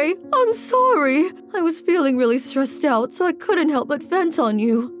 Kosuke, I'm sorry. I was feeling really stressed out, so I couldn't help but vent on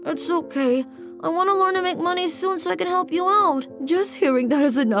you. It's okay. I want to learn to make money soon so I can help you out. Just hearing that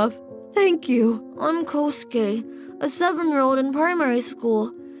is enough. Thank you. I'm Kosuke, a 7-year-old in primary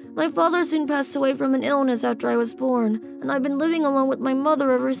school. My father soon passed away from an illness after I was born, and I've been living alone with my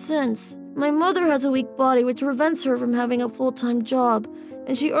mother ever since. My mother has a weak body which prevents her from having a full-time job,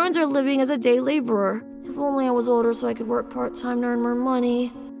 and she earns her living as a day laborer. If only I was older so I could work part-time to earn more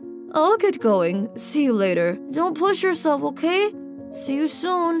money. I'll get going. See you later. Don't push yourself, okay? See you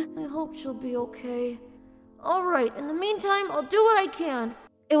soon. I hope she'll be okay. Alright, in the meantime, I'll do what I can.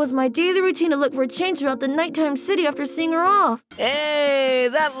 It was my daily routine to look for a change throughout the nighttime city after seeing her off. Hey,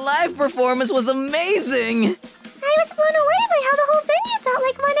 that live performance was amazing! I was blown away by how the whole venue felt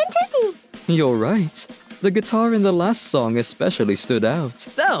like one entity. You're right. The guitar in the last song especially stood out.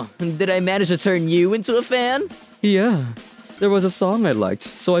 So, did I manage to turn you into a fan? Yeah. There was a song I liked,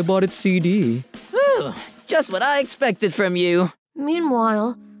 so I bought its CD. Whew, just what I expected from you.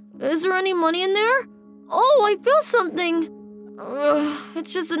 Meanwhile, is there any money in there? Oh, I feel something.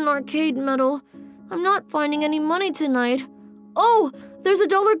 It's just an arcade medal. I'm not finding any money tonight. Oh, there's a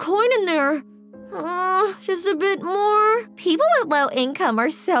 $1 coin in there. Just a bit more. People with low income are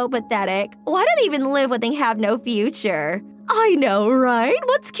so pathetic. Why do they even live when they have no future? I know, right?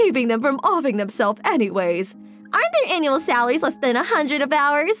 What's keeping them from offing themselves anyways? Aren't their annual salaries less than 100 of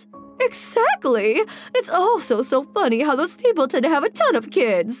ours? Exactly. It's also so funny how those people tend to have a ton of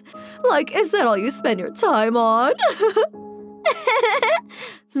kids. Like, is that all you spend your time on?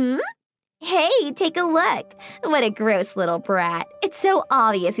 Hey, take a look. What a gross little brat. It's so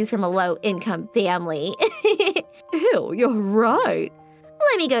obvious he's from a low-income family. Ew, you're right.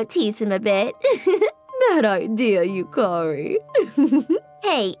 Let me go tease him a bit. Bad idea, Yukari.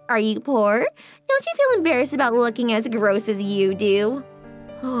 Hey, are you poor? Don't you feel embarrassed about looking as gross as you do?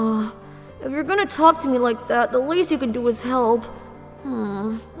 If you're gonna talk to me like that, the least you can do is help.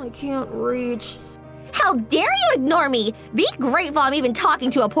 I can't reach. How dare you ignore me? Be grateful I'm even talking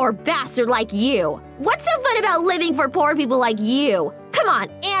to a poor bastard like you. What's so fun about living for poor people like you? Come on,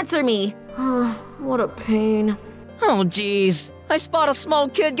 answer me. What a pain. Oh, jeez. I spot a small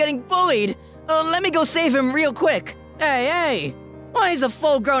kid getting bullied. Let me go save him real quick. Hey! Why is a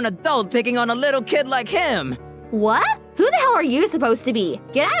full-grown adult picking on a little kid like him? What? Who the hell are you supposed to be?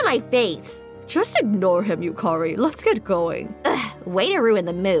 Get out of my face. Just ignore him, Yukari. Let's get going. Way to ruin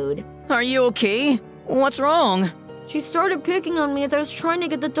the mood. Are you okay? What's wrong? She started picking on me as I was trying to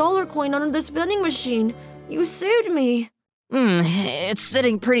get the $1 coin under this vending machine. You saved me. It's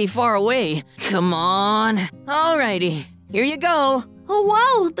sitting pretty far away. Come on. Alrighty, here you go. Oh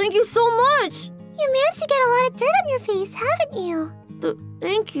wow, thank you so much. You managed to get a lot of dirt on your face, haven't you?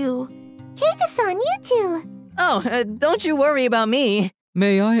 Thank you. Take this on, you too. Oh, don't you worry about me.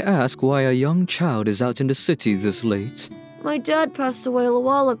 May I ask why a young child is out in the city this late? My dad passed away a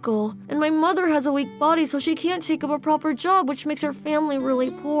while ago, and my mother has a weak body so she can't take up a proper job, which makes her family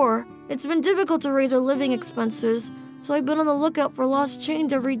really poor. It's been difficult to raise our living expenses, so I've been on the lookout for lost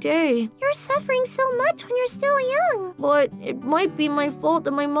change every day. You're suffering so much when you're still young. But it might be my fault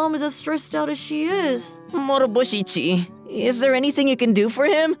that my mom is as stressed out as she is. Morobushi-chi, is there anything you can do for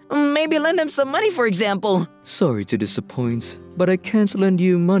him? Maybe lend him some money, for example. Sorry to disappoint, but I can't lend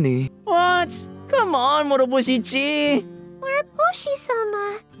you money. What? Come on, Morobushi-chi.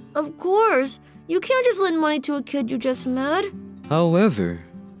 Morobushi-sama. Of course. You can't just lend money to a kid you just met. However,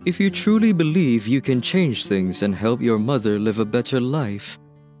 if you truly believe you can change things and help your mother live a better life,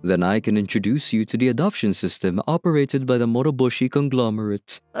 then I can introduce you to the adoption system operated by the Moroboshi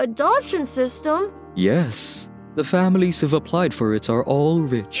conglomerate. Adoption system? Yes. The families who've applied for it are all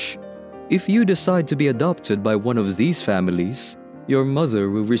rich. If you decide to be adopted by one of these families, your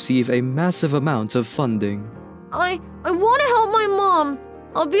mother will receive a massive amount of funding. I want to help my mom.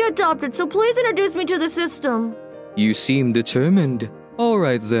 I'll be adopted, so please introduce me to the system. You seem determined. All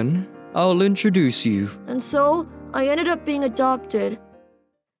right then, I'll introduce you. And so, I ended up being adopted.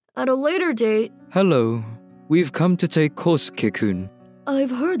 At a later date... Hello. We've come to take Kosuke-kun.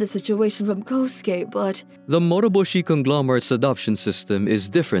 I've heard the situation from Kosuke, but... The Moroboshi conglomerate's adoption system is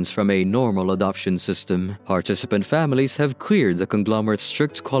different from a normal adoption system. Participant families have cleared the conglomerate's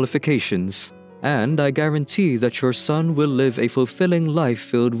strict qualifications. And I guarantee that your son will live a fulfilling life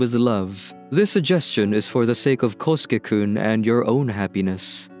filled with love. This suggestion is for the sake of Kosuke-kun and your own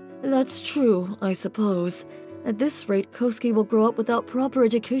happiness. That's true, I suppose. At this rate, Kosuke will grow up without proper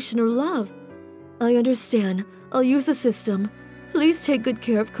education or love. I understand. I'll use the system. Please take good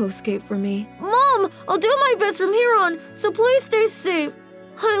care of Kosuke for me. Mom! I'll do my best from here on, so please stay safe.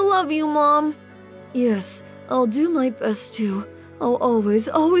 I love you, Mom. Yes, I'll do my best too. I'll always,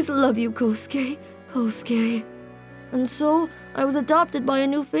 always love you, Kosuke. Kosuke. And so, I was adopted by a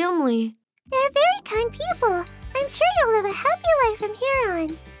new family. They're very kind people. I'm sure you'll live a happy life from here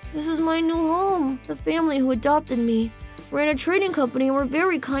on. This is my new home. The family who adopted me ran a trading company and were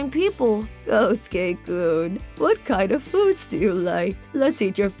very kind people. Kosuke-kun, what kind of foods do you like? Let's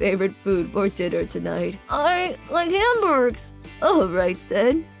eat your favorite food for dinner tonight. I like hamburgers. All right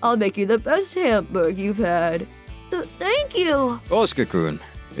then. I'll make you the best hamburger you've had. Thank you. Kosuke-kun,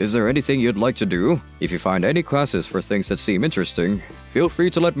 is there anything you'd like to do? If you find any classes for things that seem interesting, feel free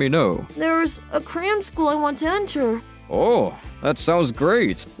to let me know. There's a cram school I want to enter. Oh, that sounds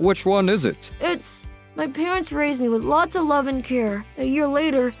great. Which one is it? My parents raised me with lots of love and care. A year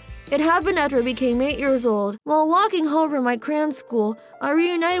later, it happened after I became 8 years old. While walking home from my cram school, I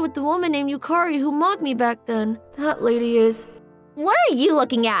reunited with the woman named Yukari who mocked me back then. That lady is... What are you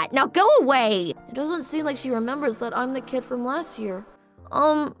looking at? Now go away! It doesn't seem like she remembers that I'm the kid from last year.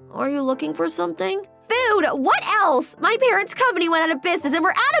 Are you looking for something? Food! What else? My parents' company went out of business and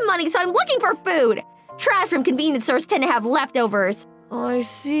we're out of money, so I'm looking for food! Trash from convenience stores tend to have leftovers. I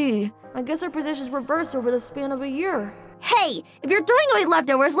see. I guess our position's reversed over the span of a year. Hey, if you're throwing away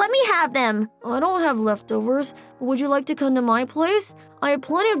leftovers, let me have them. I don't have leftovers, but would you like to come to my place? I have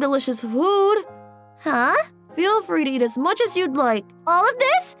plenty of delicious food. Huh? Feel free to eat as much as you'd like. All of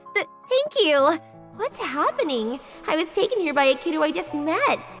this? Thank you. What's happening? I was taken here by a kid who I just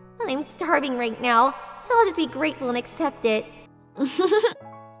met. And I'm starving right now, so I'll just be grateful and accept it. I'm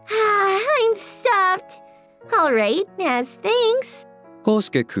stuffed. All right, as thanks.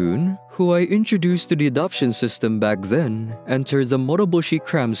 Kosuke-kun, who I introduced to the adoption system back then, entered the Moroboshi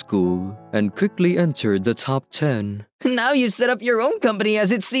Cram School and quickly entered the top 10. Now you've set up your own company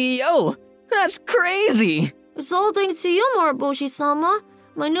as its CEO. That's crazy. It's all thanks to you, Moroboshi-sama.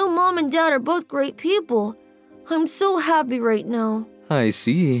 My new mom and dad are both great people. I'm so happy right now. I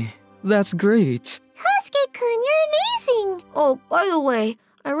see. That's great. Kosuke-kun, you're amazing. Oh, by the way,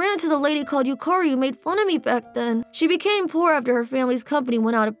 I ran into the lady called Yukari who made fun of me back then. She became poor after her family's company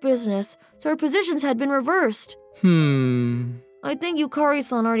went out of business, so her positions had been reversed. I think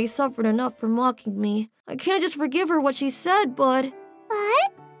Yukari-san already suffered enough for mocking me. I can't just forgive her what she said, but...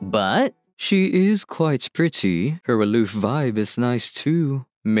 But? She is quite pretty. Her aloof vibe is nice too.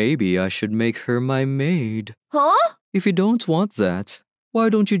 Maybe I should make her my maid. Huh? If you don't want that, why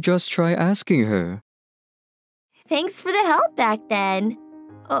don't you just try asking her? Thanks for the help back then.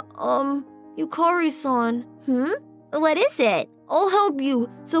 Yukari-san. What is it? I'll help you,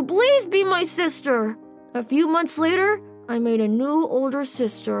 so please be my sister. A few months later, I made a new older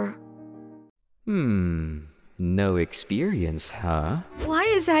sister. No experience, huh? Why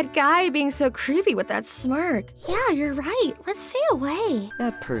is that guy being so creepy with that smirk? Yeah, you're right. Let's stay away.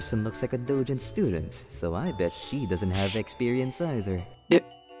 That person looks like a Dojin student, so I bet she doesn't have experience either.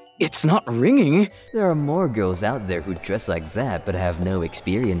 It's not ringing. There are more girls out there who dress like that but have no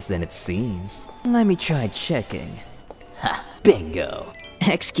experience than it seems. Let me try checking. Ha! Bingo!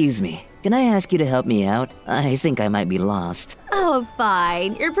 Excuse me. Can I ask you to help me out? I think I might be lost. Oh,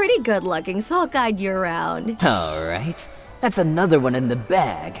 fine. You're pretty good looking, so I'll guide you around. Alright. That's another one in the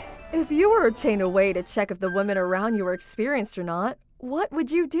bag. If you were obtained a way to check if the women around you were experienced or not, what would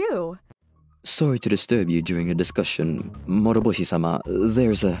you do? Sorry to disturb you during the discussion. Moroboshi-sama,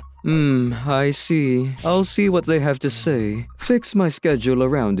 there's a... I see. I'll see what they have to say. Fix my schedule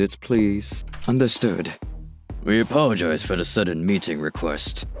around it, please. Understood. We apologize for the sudden meeting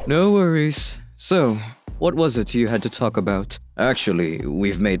request. No worries. So, what was it you had to talk about? Actually,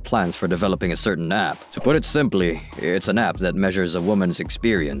 we've made plans for developing a certain app. To put it simply, it's an app that measures a woman's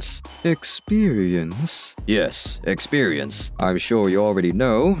experience. Experience? Yes, experience. I'm sure you already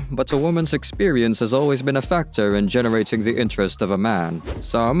know, but a woman's experience has always been a factor in generating the interest of a man.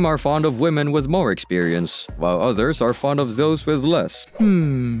 Some are fond of women with more experience, while others are fond of those with less.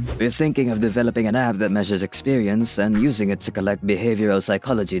 We're thinking of developing an app that measures experience and using it to collect behavioral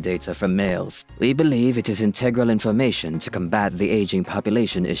psychology data from males. We believe it is integral information to combat the aging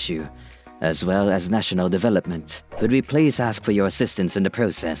population issue, as well as national development. Could we please ask for your assistance in the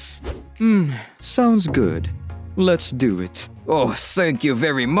process? Sounds good. Let's do it. Oh, thank you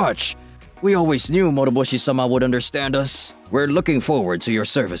very much. We always knew Moroboshi-sama would understand us. We're looking forward to your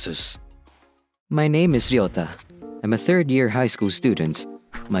services. My name is Ryota. I'm a third-year high school student.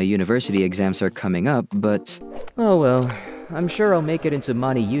 My university exams are coming up, but oh well, I'm sure I'll make it into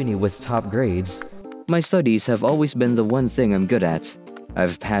Mani Uni with top grades. My studies have always been the one thing I'm good at.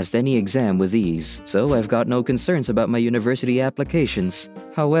 I've passed any exam with ease, so I've got no concerns about my university applications.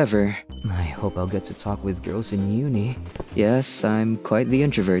 However, I hope I'll get to talk with girls in uni. Yes, I'm quite the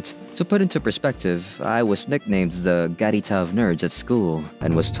introvert. To put into perspective, I was nicknamed the Garita of Nerds at school,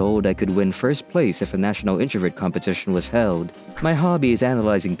 and was told I could win first place if a national introvert competition was held. My hobby is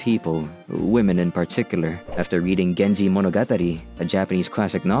analyzing people, women in particular. After reading Genji Monogatari, a Japanese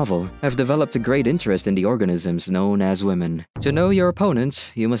classic novel, I've developed a great interest in the organisms known as women. To know your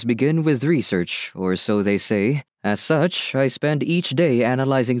opponent, you must begin with research, or so they say. As such, I spend each day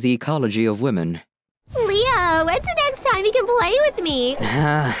analyzing the ecology of women. Leo, when's the next time you can play with me?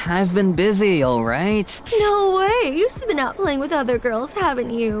 I've been busy, alright? No way! You've just been out playing with other girls, haven't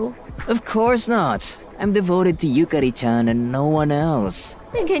you? Of course not. I'm devoted to Yukari-chan and no one else.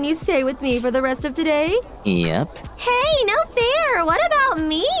 And can you stay with me for the rest of today? Yep. Hey, no fair! What about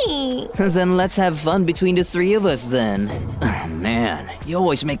me? Then let's have fun between the three of us then. Man, you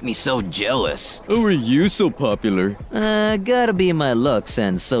always make me so jealous. How are you so popular? Gotta be my looks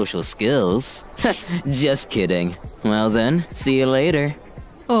and social skills. Just kidding. Well then, see you later.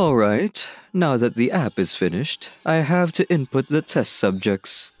 Alright, now that the app is finished, I have to input the test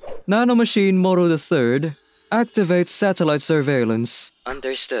subjects. Nanomachine Moro III, activate satellite surveillance.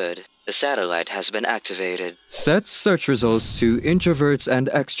 Understood. The satellite has been activated. Set search results to introverts and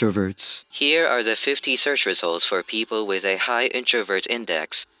extroverts. Here are the 50 search results for people with a high introvert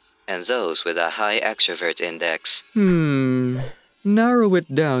index, and those with a high extrovert index. Narrow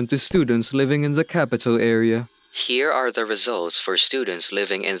it down to students living in the capital area. Here are the results for students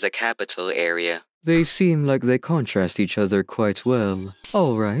living in the capital area. They seem like they contrast each other quite well.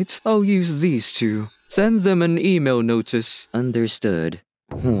 Alright, I'll use these two. Send them an email notice. Understood.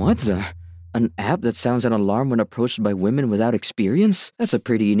 What the? An app that sounds an alarm when approached by women without experience? That's a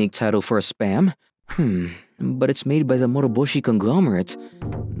pretty unique title for a spam. But it's made by the Moroboshi conglomerate.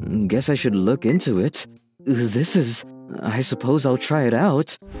 Guess I should look into it. This is... I suppose I'll try it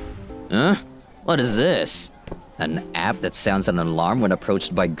out. Huh? What is this? An app that sounds an alarm when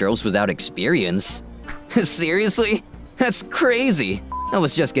approached by girls without experience? Seriously? That's crazy! I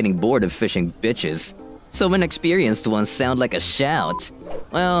was just getting bored of fishing bitches. Some inexperienced ones sound like a shout.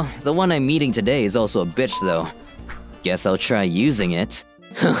 Well, the one I'm meeting today is also a bitch though. Guess I'll try using it.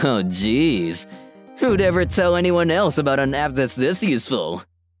 Oh jeez. Who'd ever tell anyone else about an app that's this useful?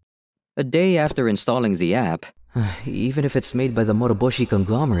 A day after installing the app, even if it's made by the Moroboshi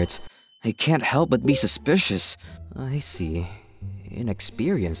conglomerate, I can't help but be suspicious. I see.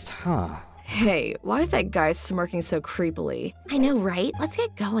 Inexperienced, huh? Hey, why is that guy smirking so creepily? I know, right? Let's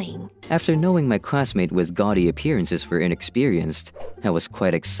get going. After knowing my classmate with gaudy appearances were inexperienced, I was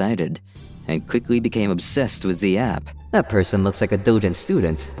quite excited, and quickly became obsessed with the app. That person looks like a Doujin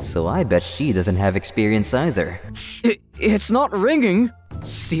student, so I bet she doesn't have experience either. It's not ringing!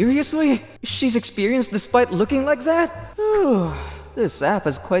 Seriously? She's experienced despite looking like that? This app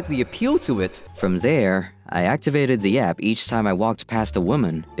has quite the appeal to it. From there, I activated the app each time I walked past a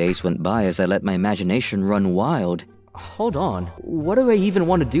woman. Days went by as I let my imagination run wild. Hold on, what do I even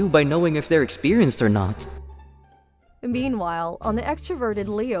want to do by knowing if they're experienced or not? Meanwhile, on the extroverted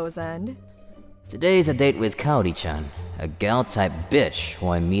Leo's end... Today's a date with Kaori-chan, a gal-type bitch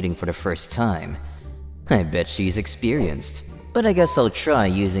who I'm meeting for the first time. I bet she's experienced, but I guess I'll try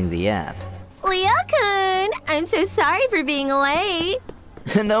using the app. Leo-kun, I'm so sorry for being late.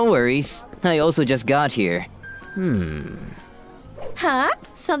 No worries, I also just got here. Huh?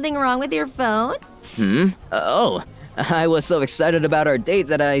 Something wrong with your phone? Oh, I was so excited about our date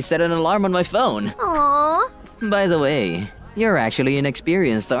that I set an alarm on my phone. Aww. By the way, you're actually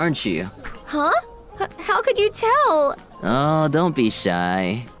inexperienced, aren't you? Huh? How could you tell? Oh, don't be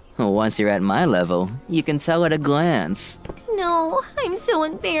shy. Once you're at my level, you can tell at a glance. No, I'm so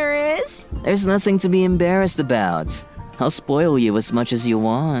embarrassed. There's nothing to be embarrassed about. I'll spoil you as much as you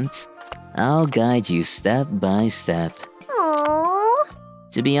want. I'll guide you step by step. Aww.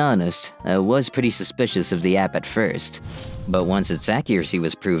 To be honest, I was pretty suspicious of the app at first. But once its accuracy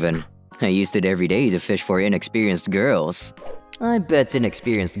was proven, I used it every day to fish for inexperienced girls. I bet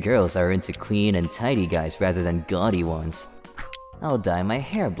inexperienced girls are into clean and tidy guys rather than gaudy ones. I'll dye my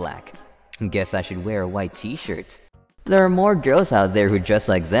hair black. Guess I should wear a white t-shirt. There are more girls out there who dress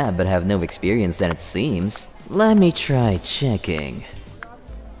like that but have no experience than it seems. Let me try checking.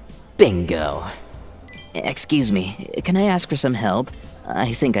 Bingo. Excuse me, can I ask for some help?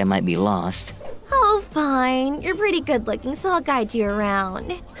 I think I might be lost. Oh, fine. You're pretty good looking, so I'll guide you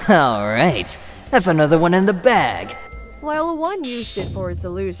around. Alright, that's another one in the bag. While one used it for his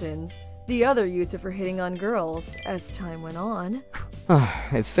illusions, the other used it for hitting on girls as time went on.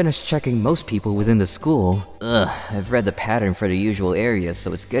 I've finished checking most people within the school. I've read the pattern for the usual areas,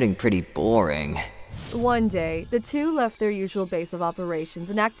 so it's getting pretty boring. One day, the two left their usual base of operations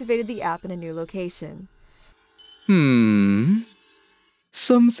and activated the app in a new location.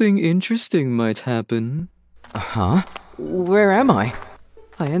 Something interesting might happen. Huh? Where am I?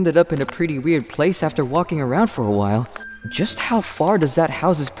 I ended up in a pretty weird place after walking around for a while. Just how far does that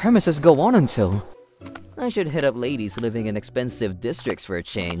house's premises go on until? I should hit up ladies living in expensive districts for a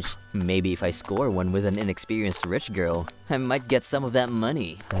change. Maybe if I score one with an inexperienced rich girl, I might get some of that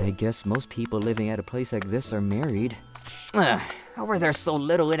money. I guess most people living at a place like this are married. How are there so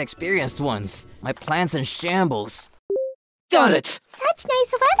little inexperienced ones? My plan's in shambles. Got it! Such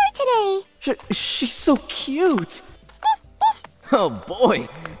nice weather today. She's so cute! Oh boy,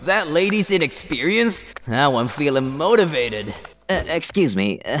 that lady's inexperienced? Now I'm feeling motivated. Excuse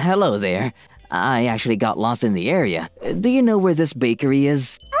me, hello there. I actually got lost in the area. Do you know where this bakery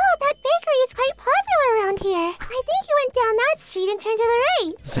is? Oh, that bakery is quite popular around here. I think you went down that street and turned to the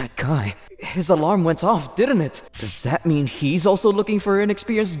right. That guy, his alarm went off, didn't it? Does that mean he's also looking for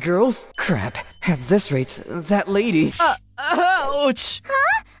inexperienced girls? Crap, at this rate, that lady... ouch!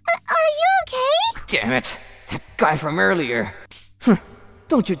 Huh? Are you okay? Damn it, that guy from earlier.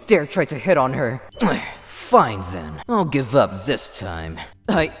 Don't you dare try to hit on her. Fine then, I'll give up this time.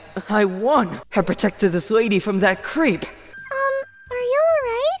 I won! I protected this lady from that creep! Are you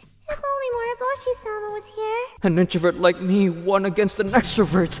alright? If only Moroboshi-sama was here. An introvert like me won against an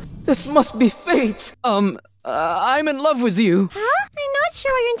extrovert! This must be fate! I'm in love with you! Huh? I'm not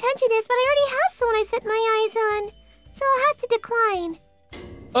sure what your intention is, but I already have someone I set my eyes on. So I'll have to decline.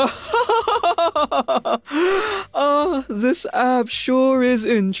 This app sure is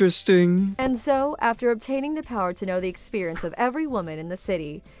interesting. And so, after obtaining the power to know the experience of every woman in the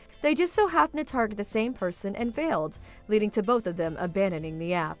city, they just so happened to target the same person and failed, leading to both of them abandoning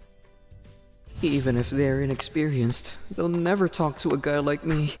the app. Even if they're inexperienced, they'll never talk to a guy like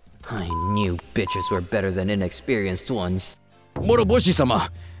me. I knew bitches were better than inexperienced ones.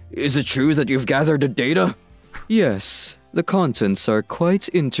 Moroboshi-sama, is it true that you've gathered the data? Yes, the contents are quite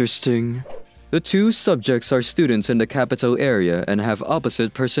interesting. The two subjects are students in the capital area and have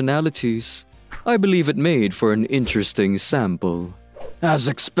opposite personalities. I believe it made for an interesting sample. As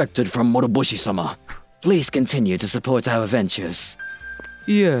expected from Moroboshi-sama. Please continue to support our ventures.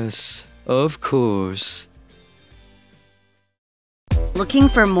 Yes, of course. Looking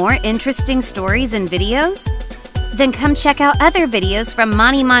for more interesting stories and videos? Then come check out other videos from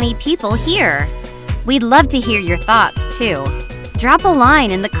Mani Mani people here. We'd love to hear your thoughts, too. Drop a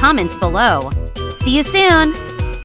line in the comments below. See you soon!